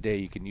rest of the day.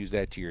 You can use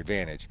that to your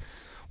advantage.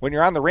 When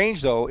you're on the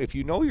range, though, if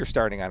you know you're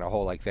starting on a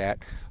hole like that,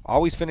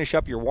 always finish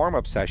up your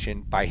warm-up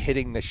session by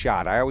hitting the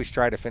shot. I always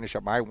try to finish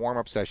up my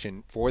warm-up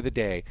session for the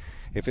day.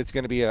 If it's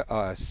going to be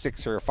a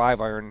 6 or a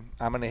 5 iron,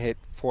 I'm going to hit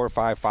 4 or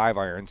 5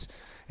 irons.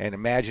 And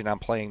imagine I'm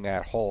playing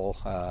that hole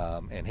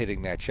and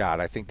hitting that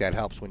shot. I think that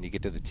helps when you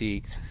get to the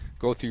tee.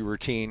 Go through your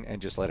routine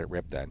and just let it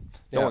rip then.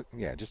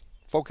 Just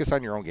focus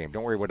on your own game.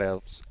 Don't worry what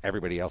else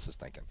everybody else is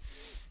thinking.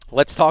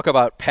 Let's talk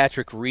about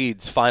Patrick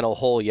Reed's final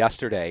hole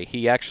yesterday.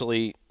 He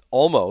actually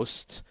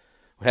almost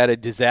had a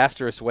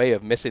disastrous way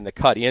of missing the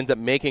cut. He ends up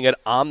making it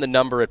on the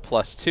number at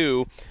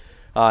 +2.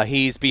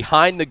 He's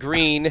behind the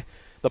green,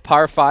 the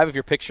par 5, if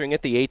you're picturing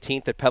it, the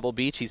 18th at Pebble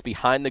Beach. He's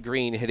behind the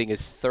green hitting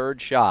his third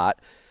shot.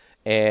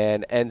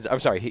 Hitting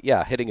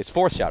his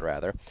fourth shot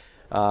rather,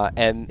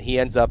 and he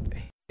ends up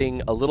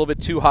hitting a little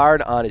bit too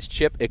hard on his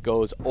chip. It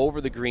goes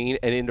over the green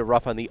and into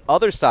rough on the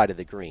other side of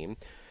the green,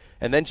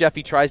 and then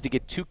Jeffy tries to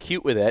get too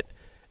cute with it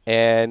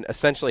and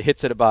essentially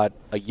hits it about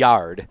a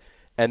yard,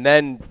 and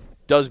then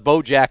does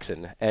Bo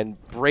Jackson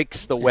and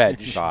breaks the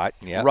wedge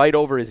right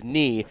over his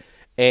knee.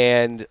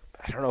 And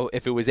I don't know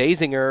if it was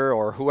Azinger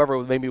or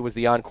whoever maybe was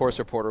the on-course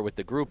reporter with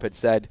the group had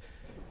said,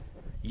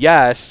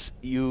 yes,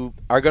 you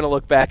are going to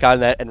look back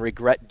on that and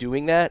regret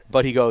doing that.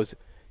 But he goes,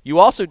 you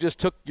also just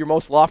took your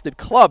most lofted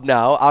club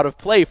now out of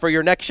play for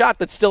your next shot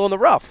that's still in the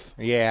rough.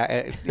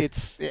 Yeah,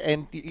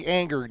 and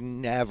anger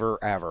never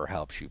ever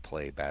helps you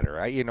play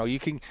better. You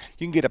can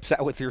get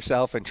upset with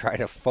yourself and try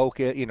to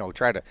focus,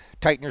 try to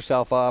tighten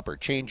yourself up or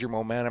change your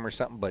momentum or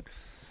something. But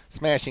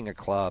smashing a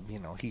club,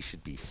 he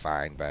should be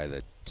fined by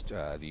the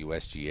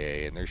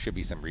USGA, and there should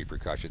be some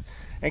repercussions.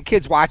 And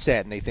kids watch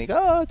that and they think,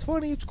 oh, it's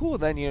funny, it's cool.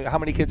 And then how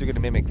many kids are going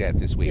to mimic that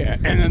this week? Yeah,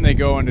 and then they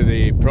go into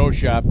the pro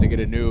shop to get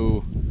a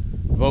new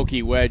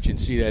Vokey wedge and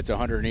see that's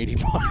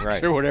 $180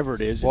 right. or whatever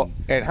it is. Well,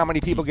 and how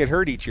many people get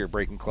hurt each year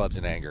breaking clubs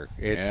in anger?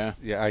 Do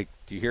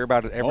you hear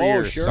about it every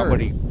year? Sure.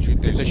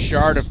 There's a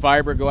shard of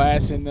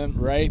fiberglass in them,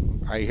 right?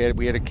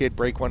 We had a kid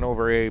break one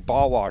over a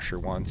ball washer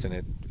once, and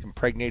it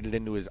impregnated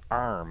into his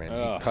arm, and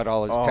he cut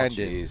all his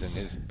tendons,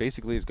 and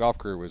his golf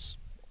career was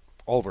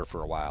over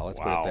for a while. Let's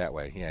put it that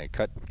way.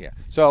 Yeah,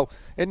 So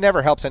it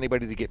never helps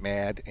anybody to get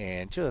mad,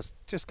 and just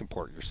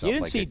comport yourself. You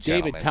didn't like see a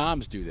gentleman. David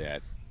Toms do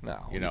that.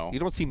 No, you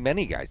don't see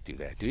many guys do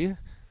that, do you?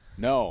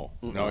 No,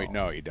 you don't.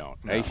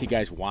 No. I see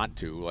guys want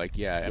to.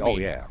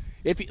 Yeah.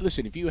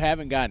 If you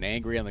haven't gotten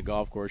angry on the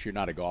golf course, you're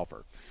not a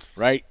golfer,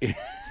 right?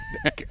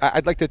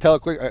 I'd like to tell a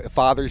quick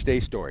Father's Day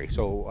story.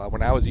 So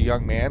when I was a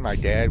young man, my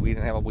dad,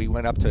 we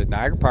went up to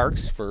Niagara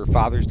Parks for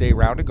Father's Day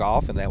round of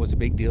golf, and that was a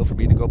big deal for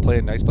me to go play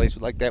a nice place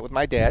like that with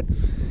my dad.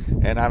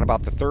 And on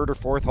about the third or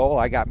fourth hole,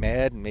 I got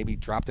mad and maybe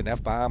dropped an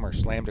F-bomb or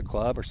slammed a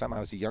club or something.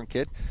 I was a young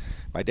kid.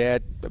 My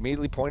dad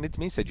immediately pointed to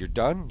me, said, "You're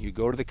done. You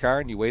go to the car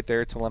and you wait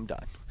there till I'm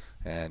done."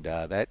 And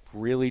that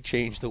really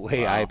changed the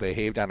way I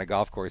behaved on a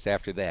golf course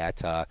after that.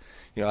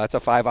 That's a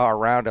 5-hour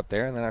round up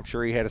there, and then I'm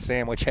sure he had a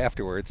sandwich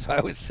afterwards. So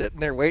I was sitting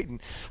there waiting.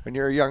 When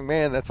you're a young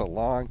man, that's a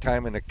long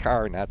time in a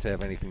car not to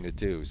have anything to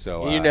do.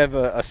 So you didn't have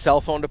a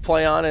cell phone to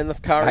play on in the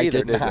car I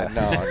either, did not. you?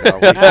 No, we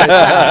did not.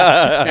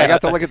 I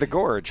got to look at the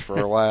gorge for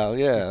a while.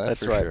 Yeah,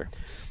 that's for right. sure.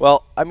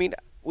 Well, I mean,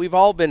 we've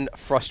all been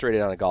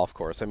frustrated on a golf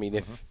course. I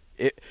mean,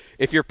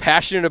 if you're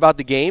passionate about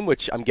the game,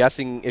 which I'm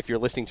guessing if you're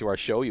listening to our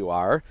show you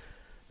are,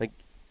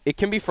 it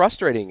can be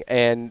frustrating,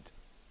 and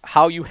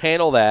how you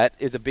handle that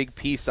is a big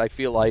piece, I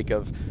feel like,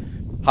 of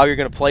how you're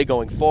going to play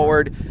going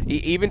forward.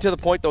 Even to the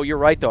point, though, you're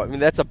right, though. I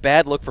mean, that's a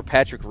bad look for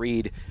Patrick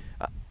Reed.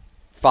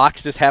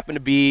 Fox just happened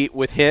to be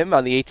with him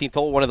on the 18th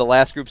hole, one of the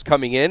last groups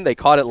coming in. They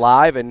caught it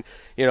live, and,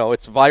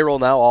 it's viral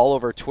now all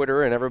over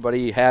Twitter, and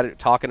everybody had it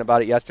talking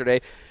about it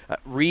yesterday.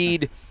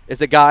 Reed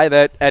is a guy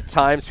that at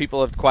times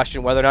people have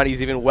questioned whether or not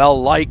he's even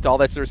well-liked, all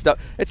that sort of stuff.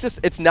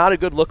 It's not a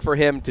good look for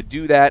him to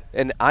do that,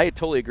 and I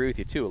totally agree with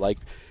you, too.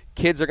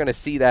 kids are going to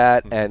see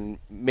that and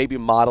maybe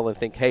model and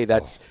think, hey,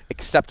 that's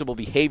acceptable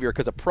behavior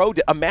because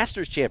a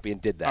Masters champion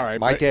did that. All right,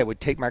 My dad would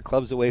take my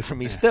clubs away from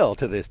me still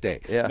to this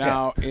day. Yeah.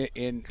 Now,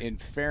 in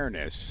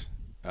fairness,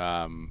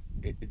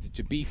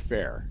 to be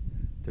fair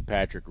to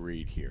Patrick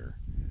Reed here,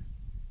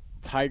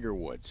 Tiger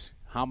Woods,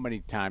 how many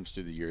times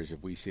through the years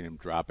have we seen him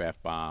drop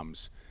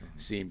F-bombs,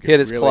 see him get Hit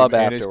his really club in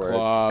afterwards. his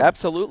club?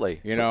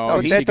 Absolutely. You know,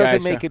 But he's that the guy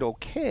doesn't make it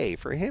okay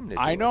for him to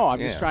do I know. it. I'm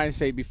just trying to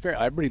say, be fair.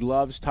 Everybody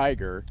loves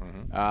Tiger,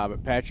 Mm-hmm.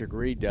 but Patrick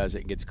Reed does it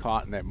and gets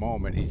caught in that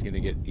moment. He's going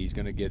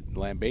to get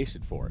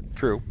lambasted for it.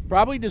 True.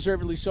 Probably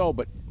deservedly so,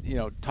 but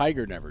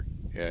Tiger never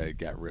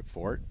got ripped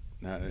for it.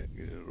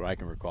 I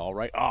can recall,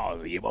 right? Oh,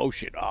 the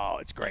emotion. Oh,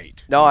 it's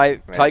great. No,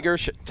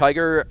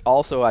 Tiger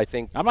also, I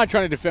think, I'm not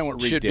trying to defend what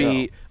Reed should did.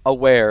 be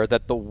aware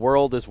that the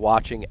world is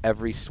watching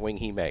every swing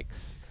he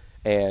makes,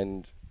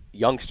 and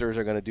youngsters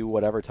are going to do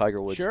whatever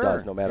Tiger Woods Sure,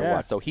 does, no matter yeah.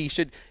 what. So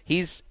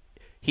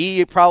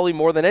he probably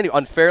more than any,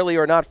 unfairly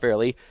or not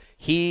fairly,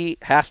 he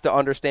has to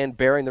understand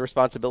bearing the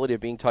responsibility of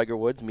being Tiger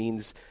Woods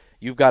means.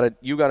 You got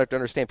to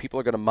understand people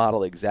are going to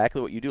model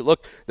exactly what you do.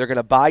 Look, they're going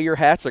to buy your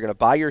hats, they're going to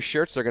buy your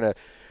shirts, they're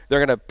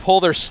going to pull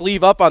their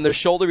sleeve up on their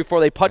shoulder before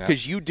they putt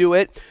because you do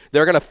it.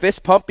 They're going to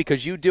fist pump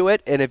because you do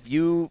it. And if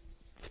you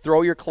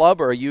throw your club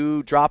or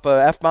you drop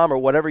a F-bomb or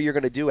whatever you're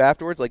going to do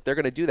afterwards, like they're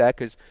going to do that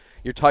because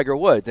you're Tiger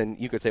Woods. And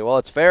you could say, well,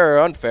 it's fair or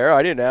unfair.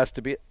 I didn't ask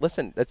to be.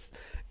 Listen, that's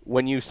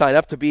when you sign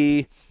up to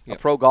be a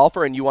pro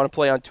golfer and you want to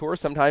play on tour,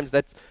 sometimes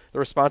that's the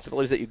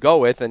responsibilities that you go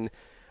with. And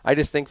I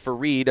just think for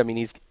Reed, I mean,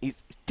 he's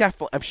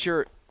definitely, I'm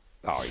sure,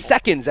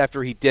 seconds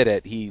after he did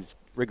it, he's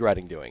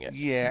regretting doing it.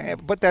 Yeah,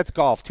 but that's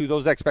golf, too.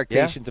 Those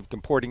expectations of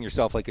comporting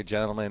yourself like a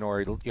gentleman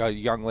or a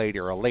young lady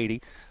or a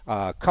lady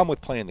come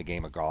with playing the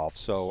game of golf.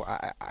 So,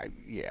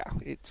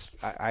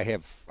 I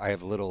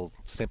have little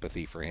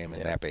sympathy for him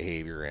in that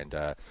behavior, and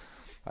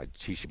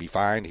he should be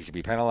fined. He should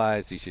be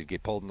penalized. He should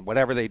get pulled.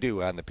 Whatever they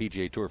do on the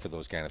PGA Tour for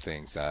those kind of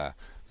things,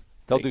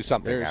 they'll do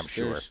something, I'm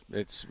sure.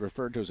 It's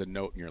referred to as a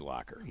note in your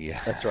locker.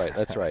 Yeah. That's right.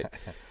 That's right.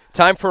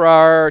 Time for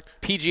our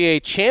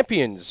PGA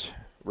Champions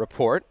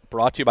Report,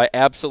 brought to you by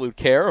Absolute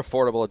Care,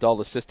 affordable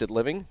adult-assisted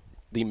living.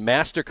 The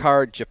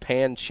MasterCard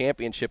Japan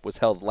Championship was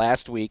held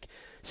last week.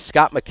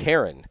 Scott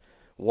McCarron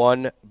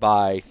won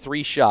by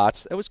 3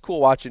 shots. It was cool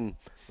watching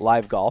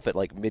live golf at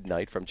like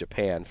midnight from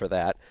Japan for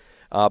that.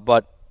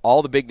 But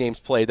all the big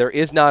names played. There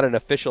is not an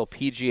official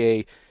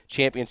PGA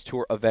Champions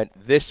Tour event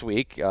this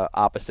week,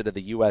 opposite of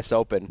the U.S.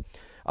 Open.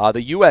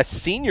 The U.S.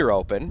 Senior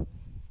Open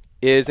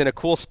is in a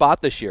cool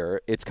spot this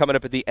year. It's coming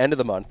up at the end of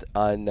the month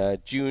on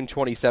June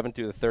 27th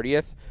through the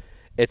 30th.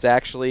 It's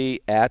actually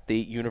at the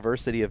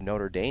University of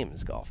Notre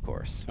Dame's golf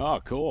course.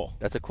 Oh, cool.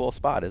 That's a cool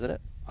spot, isn't it?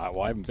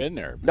 Well, I haven't been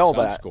there. No, Sounds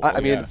but cool. I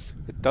mean,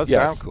 it does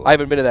sound cool. I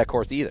haven't been to that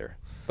course either.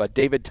 But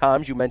David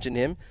Toms, you mentioned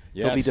him.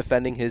 Yes. He'll be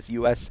defending his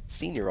U.S.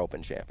 Senior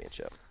Open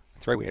championship.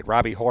 That's right. We had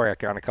Robbie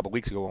Horak on a couple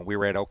weeks ago when we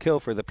were at Oak Hill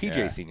for the PGA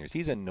Yeah. Seniors.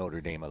 He's a Notre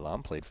Dame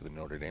alum, played for the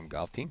Notre Dame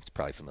golf team. He's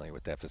probably familiar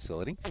with that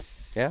facility.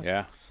 Yeah.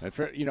 Yeah.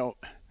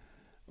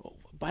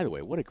 By the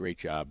way, what a great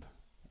job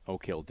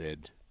Oak Hill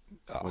did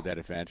with that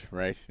event,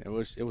 right? It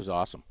was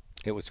awesome.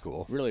 It was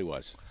cool. It really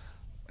was.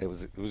 It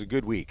was a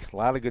good week. A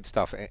lot of good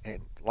stuff,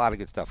 and a lot of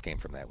good stuff came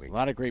from that week. A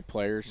lot of great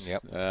players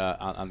Yep.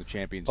 on the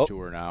Champions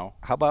Tour now.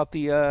 How about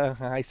the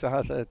I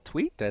saw the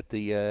tweet that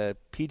the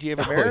PGA of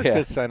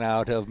America sent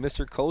out of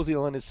Mr.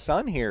 Koziel and his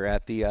son here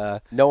at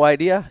the No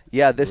idea.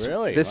 Yeah, this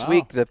Really? Wow.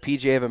 week the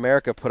PGA of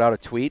America put out a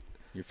tweet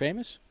You're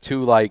famous?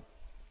 to like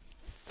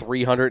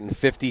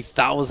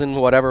 350,000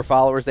 whatever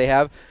followers they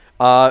have.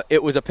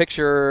 It was a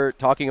picture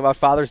talking about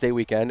Father's Day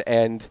weekend,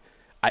 and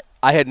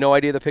I had no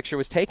idea the picture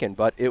was taken,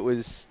 but it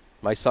was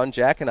my son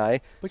Jack and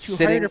I. But you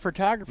sitting, hired a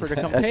photographer to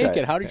come That's take right.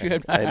 it. How did you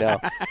have I know.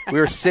 We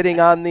were sitting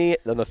on the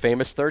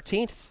famous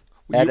 13th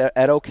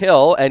at Oak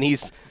Hill, and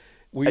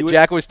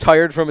Jack was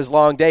tired from his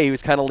long day. He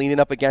was kind of leaning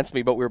up against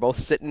me, but we were both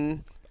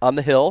sitting on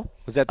the hill.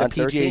 Was that the on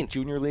PGA 13.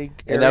 Junior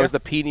League area? And that was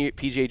the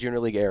PGA Junior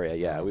League area.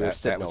 Yeah, we were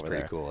sitting that was over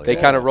pretty there. cool. They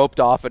Yeah. kind of roped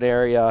off an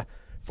area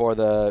for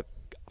the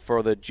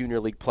Junior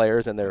League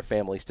players and their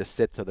families to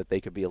sit so that they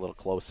could be a little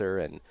closer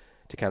and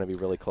to kind of be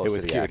really close. It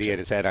was to the cute. action. He had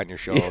his head on your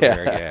shoulder.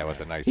 Yeah. It was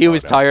a nice. He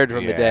was photo. tired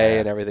from the day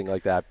and everything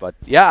like that. But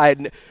yeah,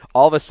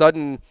 all of a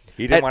sudden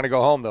he didn't want to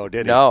go home though,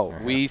 did he? No,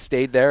 we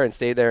stayed there, and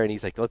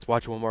he's like, "Let's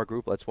watch one more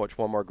group. Let's watch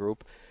one more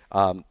group."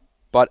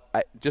 But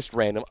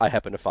I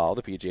happen to follow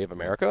the PGA of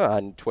America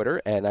on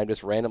Twitter, and I'm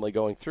just randomly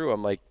going through.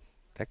 I'm like,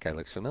 that guy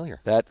looks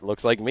familiar. That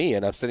looks like me,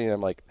 and I'm sitting there.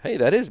 I'm like, hey,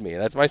 that is me.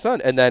 That's my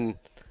son. And then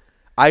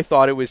I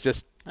thought it was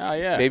just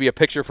maybe a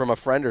picture from a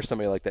friend or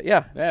somebody like that.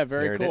 Yeah. Yeah,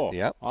 very cool.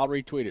 Yep. I'll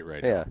retweet it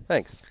right Yeah, now.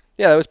 thanks.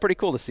 Yeah, it was pretty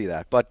cool to see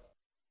that. But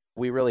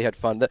we really had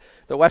fun.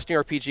 The West New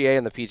York PGA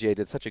and the PGA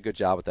did such a good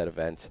job with that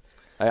event.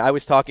 I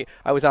was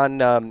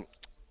on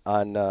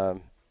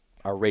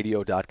our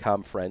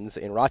radio.com friends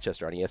in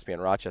Rochester, on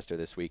ESPN Rochester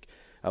this week.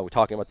 We're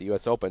talking about the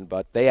U.S. Open,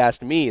 but they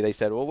asked me, they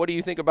said, well, what do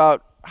you think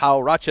about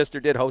how Rochester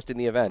did hosting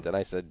the event? And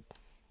I said,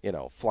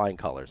 flying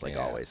colors like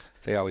always.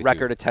 They always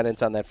record do.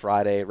 attendance on that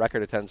Friday,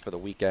 record attendance for the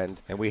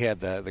weekend. And we had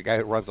the guy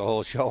who runs the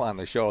whole show on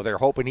the show. They're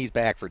hoping he's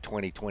back for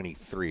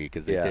 2023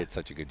 because they did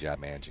such a good job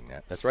managing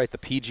that. That's right. The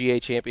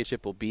PGA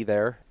Championship will be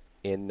there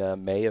in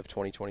May of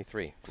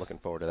 2023. Looking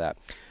forward to that.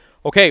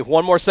 Okay,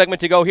 one more segment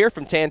to go here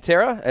from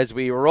Tantera as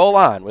we roll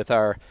on with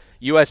our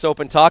U.S.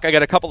 Open talk. I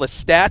got a couple of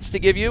stats to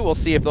give you. We'll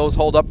see if those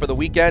hold up for the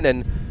weekend,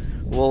 and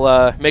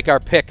we'll make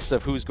our picks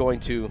of who's going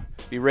to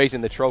be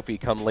raising the trophy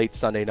come late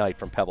Sunday night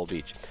from Pebble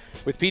Beach.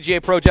 With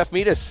PGA Pro Jeff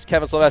Metis,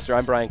 Kevin Sylvester,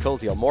 I'm Brian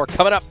Koziel. More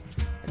coming up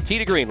at Tee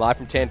to Green, live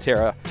from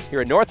Tantera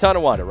here in North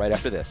Tonawanda right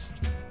after this.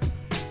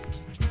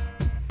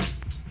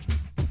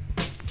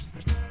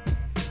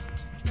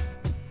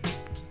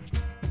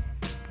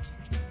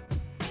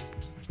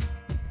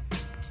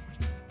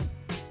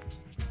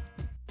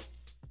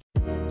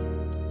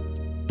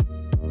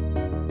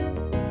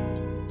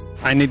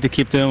 I need to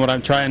keep doing what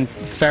I'm trying.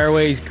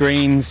 Fairways,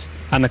 greens,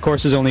 and the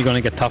course is only going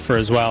to get tougher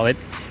as well. It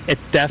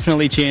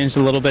definitely changed a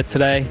little bit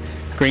today.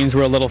 Greens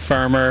were a little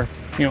firmer.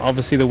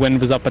 Obviously the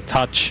wind was up a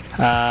touch.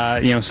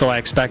 So I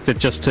expect it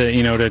just to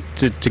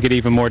get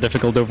even more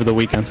difficult over the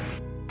weekend.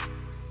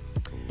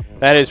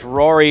 That is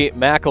Rory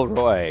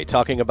McIlroy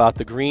talking about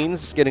the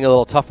greens getting a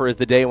little tougher as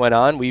the day went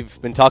on.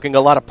 We've been talking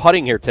a lot of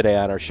putting here today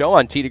on our show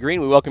on Tee to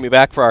Green. We welcome you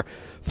back for our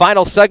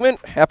final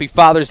segment. Happy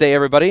Father's Day,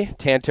 everybody.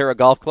 Tantera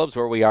Golf Club's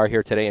where we are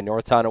here today in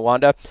North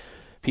Tonawanda.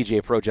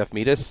 PGA Pro Jeff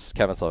Metis,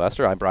 Kevin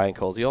Sylvester. I'm Brian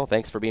Koziel.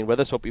 Thanks for being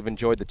with us. Hope you've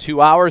enjoyed the 2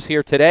 hours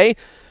here today.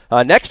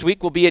 Next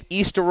week we'll be at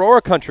East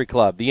Aurora Country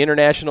Club, the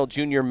International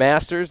Junior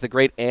Masters, the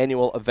great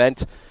annual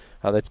event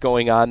that's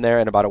going on there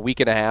in about a week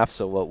and a half.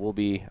 So we'll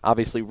be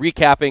obviously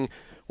recapping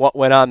what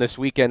went on this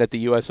weekend at the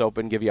U.S.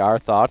 Open, give you our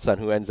thoughts on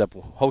who ends up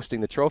hosting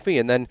the trophy,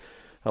 and then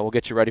we'll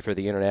get you ready for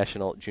the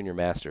International Junior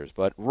Masters.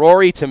 But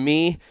Rory, to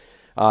me,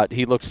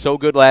 he looked so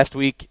good last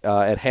week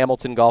at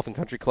Hamilton Golf and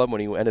Country Club when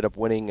he ended up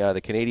winning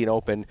the Canadian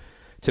Open.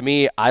 To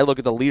me, I look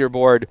at the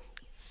leaderboard.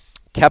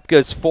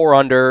 Koepka's 4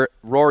 under,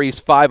 Rory's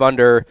 5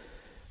 under.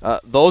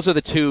 Those are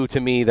the two, to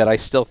me, that I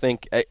still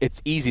think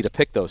it's easy to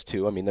pick those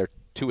two. I mean, they're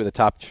two of the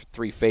top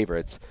 3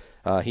 favorites.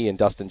 He and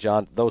Dustin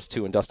Johnson, those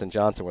two and Dustin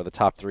Johnson were the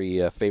top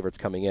 3 favorites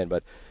coming in.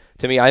 But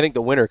to me, I think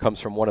the winner comes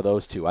from one of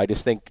those two. I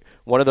just think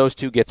one of those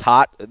two gets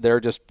hot.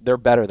 They're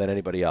better than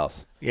anybody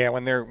else. Yeah,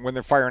 when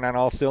they're firing on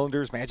all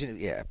cylinders,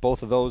 imagine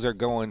both of those are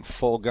going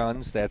full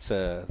guns. That's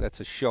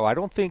a show. I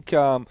don't think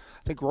I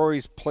think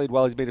Rory's played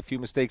well. He's made a few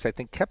mistakes. I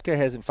think Koepka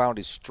hasn't found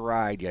his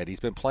stride yet. He's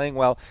been playing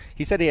well.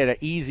 He said he had an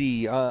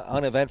easy,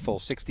 uneventful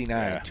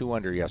 69, 2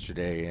 under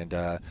yesterday, and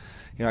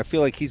I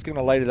feel like he's going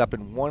to light it up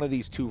in one of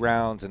these 2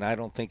 rounds, and I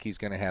don't think he's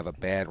going to have a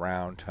bad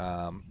round.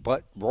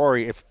 But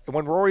Rory,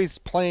 when Rory's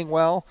playing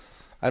well,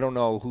 I don't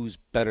know who's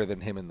better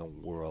than him in the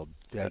world.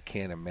 I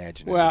can't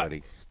imagine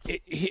anybody.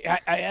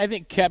 I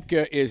think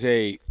Koepka is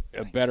a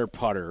better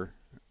putter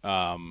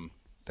than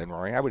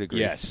Rory. I would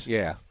agree. Yes.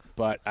 Yeah.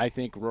 But I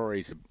think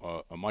Rory's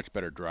a much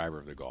better driver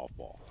of the golf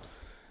ball.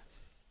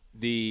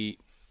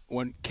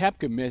 When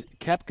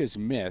Koepka's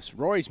miss,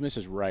 Rory's miss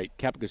is right.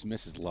 Koepka's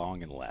miss is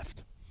long and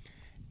left.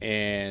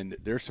 And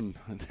there's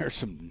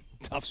some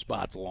tough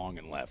spots long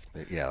and left.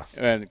 Yeah.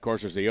 And, of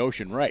course, there's the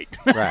ocean right.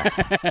 Right.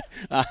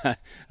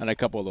 on a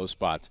couple of those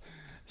spots.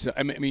 So,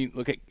 I mean,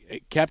 look at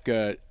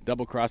Koepka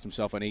double-crossed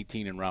himself on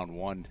 18 in round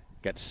 1,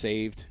 got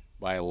saved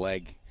by a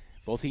leg.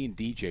 Both he and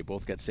DJ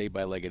both got saved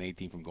by a leg in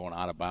 18 from going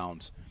out of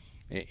bounds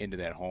into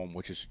that home,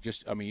 which is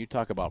just, I mean, you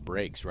talk about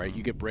breaks, right?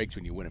 You get breaks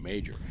when you win a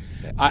major.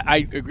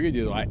 I agree with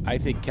you, though. I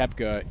think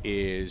Koepka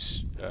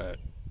is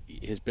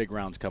his big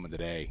round's coming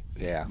today.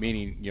 Yeah.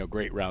 Meaning,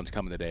 great rounds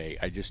coming today.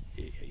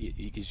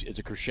 It's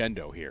a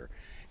crescendo here.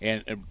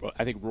 And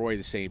I think Roy,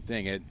 the same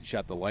thing. He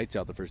shot the lights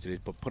out the first 2 days,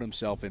 but put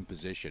himself in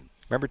position.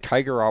 Remember,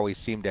 Tiger always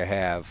seemed to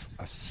have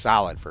a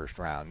solid first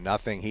round.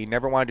 He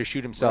never wanted to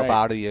shoot himself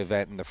out of the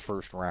event in the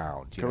first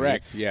round.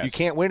 Correct, yes. You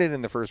can't win it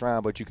in the first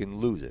round, but you can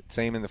lose it.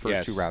 Same in the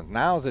first 2 rounds.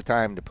 Now's the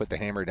time to put the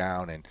hammer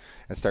down and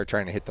start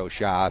trying to hit those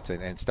shots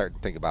and start to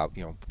think about,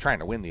 trying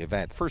to win the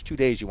event. The first 2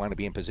 days, you want to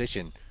be in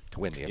position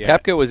to win the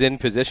event. Koepka was in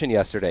position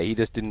yesterday. He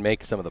just didn't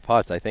make some of the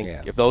putts. I think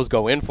if those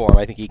go in for him,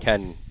 I think he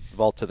can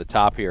vault to the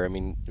top here. I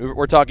mean,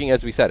 we're talking,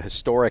 as we said,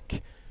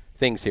 historic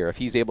things here. If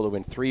he's able to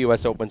win 3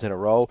 U.S. Opens in a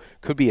row,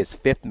 could be his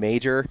 5th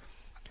major.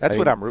 That's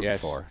what I'm rooting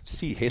for.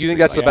 See history. Do you think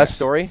that's the best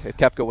story if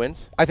Koepka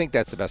wins? I think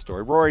that's the best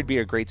story. Rory'd be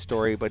a great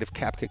story, but if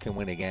Koepka can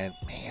win again,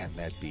 man,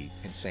 that'd be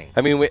insane.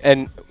 I mean,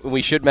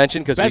 we should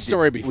mention because best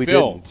story would be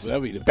Phil.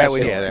 That'd be the best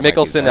story.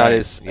 Mickelson on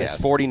his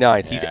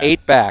 49th. He's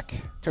 8 back.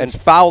 And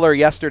Fowler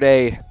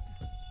yesterday,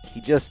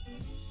 he just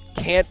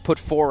can't put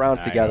 4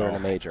 rounds together in a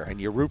major. And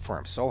you root for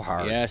him so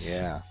hard. Yes.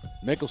 Yeah.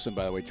 Mickelson,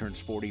 by the way, turns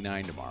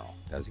 49 tomorrow.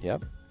 Does he?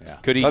 Yep. Yeah.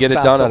 Could he get it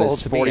done on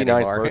his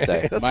 49th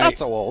birthday? That's not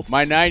so old.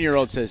 My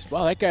 9-year-old says,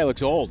 "Well, that guy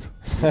looks old.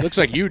 Looks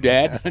like you,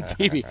 Dad, on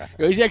TV."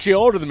 He's actually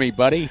older than me,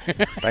 buddy.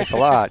 Thanks a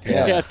lot.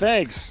 Yeah,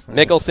 thanks.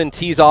 Mickelson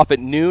tees off at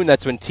noon.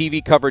 That's when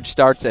TV coverage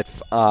starts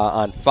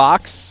on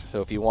Fox.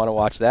 So if you want to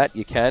watch that,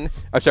 you can.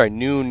 I'm sorry,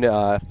 noon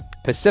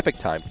Pacific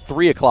time,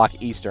 3 o'clock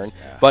Eastern.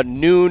 Yeah. But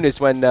noon is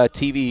when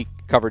TV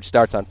coverage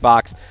starts on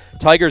Fox.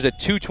 Tigers at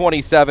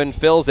 2:27,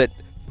 Phil's at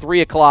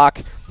 3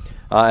 o'clock,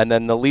 and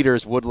then the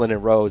leaders, Woodland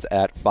and Rose,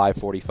 at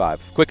 5:45.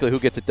 Quickly, who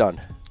gets it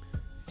done?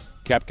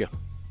 Koepka.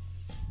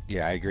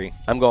 Yeah, I agree.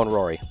 I'm going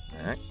Rory.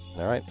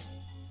 All right.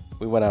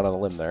 We went out on a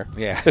limb there.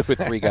 Yeah.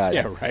 With 3 guys.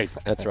 Yeah, right.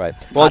 That's right.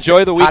 Well,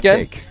 enjoy the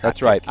weekend.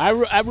 That's right.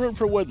 I'm rooting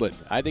for Woodland.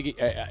 I think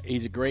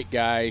he's a great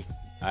guy.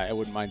 I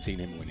wouldn't mind seeing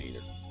him win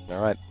either.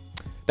 All right.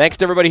 Thanks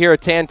to everybody here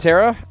at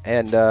Tan-Terra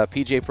and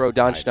PGA Pro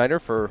Don Schneider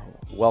for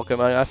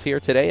welcoming us here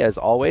today, as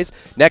always.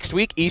 Next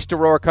week, East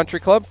Aurora Country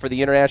Club for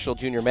the International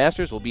Junior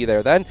Masters. We'll be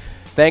there then.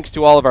 Thanks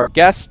to all of our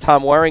guests.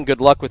 Tom Waring,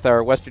 good luck with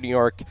our Western New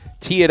York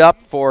Tee It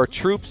Up for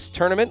Troops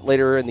tournament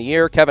later in the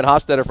year. Kevin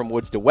Hofstetter from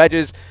Woods to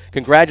Wedges.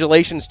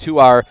 Congratulations to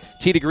our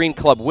Tee to Green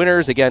Club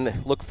winners.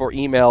 Again, look for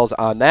emails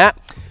on that.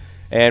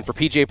 And for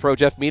PGA Pro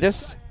Jeff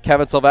Meadis,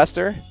 Kevin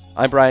Sylvester,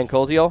 I'm Brian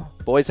Koziel.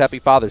 Boys, happy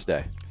Father's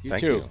Day.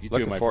 Thank you. You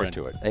Looking too, my forward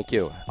friend. to it. Thank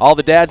you. All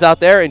the dads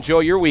out there, enjoy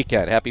your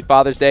weekend. Happy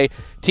Father's Day.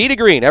 Tee to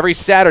Green every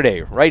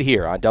Saturday right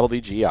here on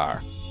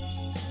WGR.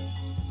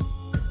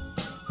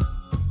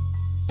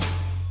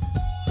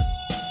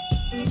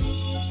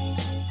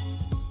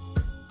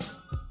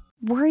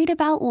 Worried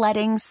about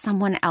letting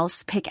someone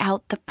else pick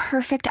out the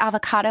perfect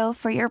avocado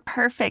for your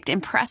perfect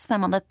impress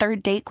them on the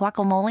third date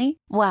guacamole?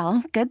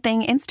 Well, good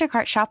thing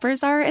Instacart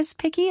shoppers are as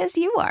picky as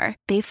you are.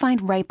 They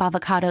find ripe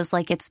avocados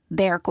like it's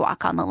their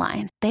guac on the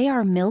line. They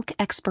are milk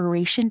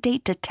expiration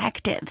date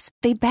detectives.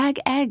 They bag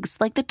eggs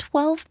like the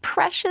 12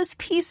 precious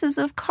pieces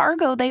of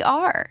cargo they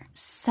are.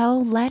 So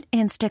let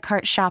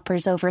Instacart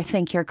shoppers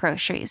overthink your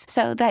groceries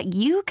so that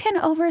you can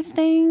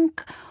overthink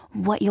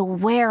what you'll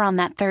wear on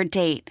that third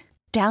date.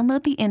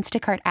 Download the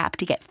Instacart app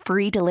to get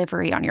free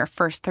delivery on your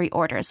first 3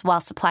 orders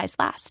while supplies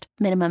last.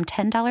 Minimum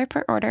 $10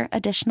 per order.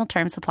 Additional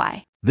terms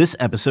apply. This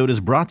episode is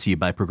brought to you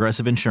by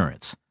Progressive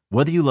Insurance.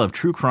 Whether you love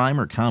true crime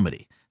or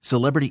comedy,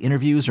 celebrity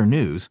interviews or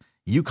news,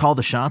 you call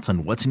the shots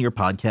on what's in your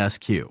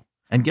podcast queue.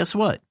 And guess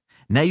what?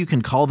 Now you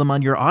can call them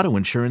on your auto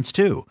insurance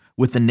too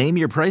with the Name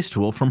Your Price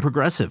tool from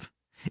Progressive.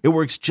 It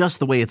works just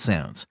the way it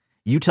sounds.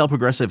 You tell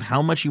Progressive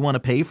how much you want to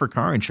pay for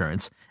car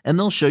insurance, and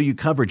they'll show you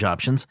coverage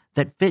options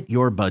that fit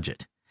your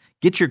budget.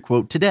 Get your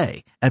quote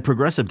today at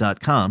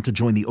Progressive.com to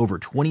join the over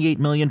 28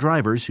 million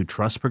drivers who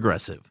trust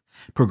Progressive.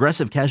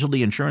 Progressive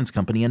Casualty Insurance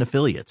Company and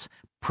Affiliates.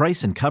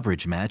 Price and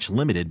coverage match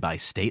limited by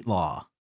state law.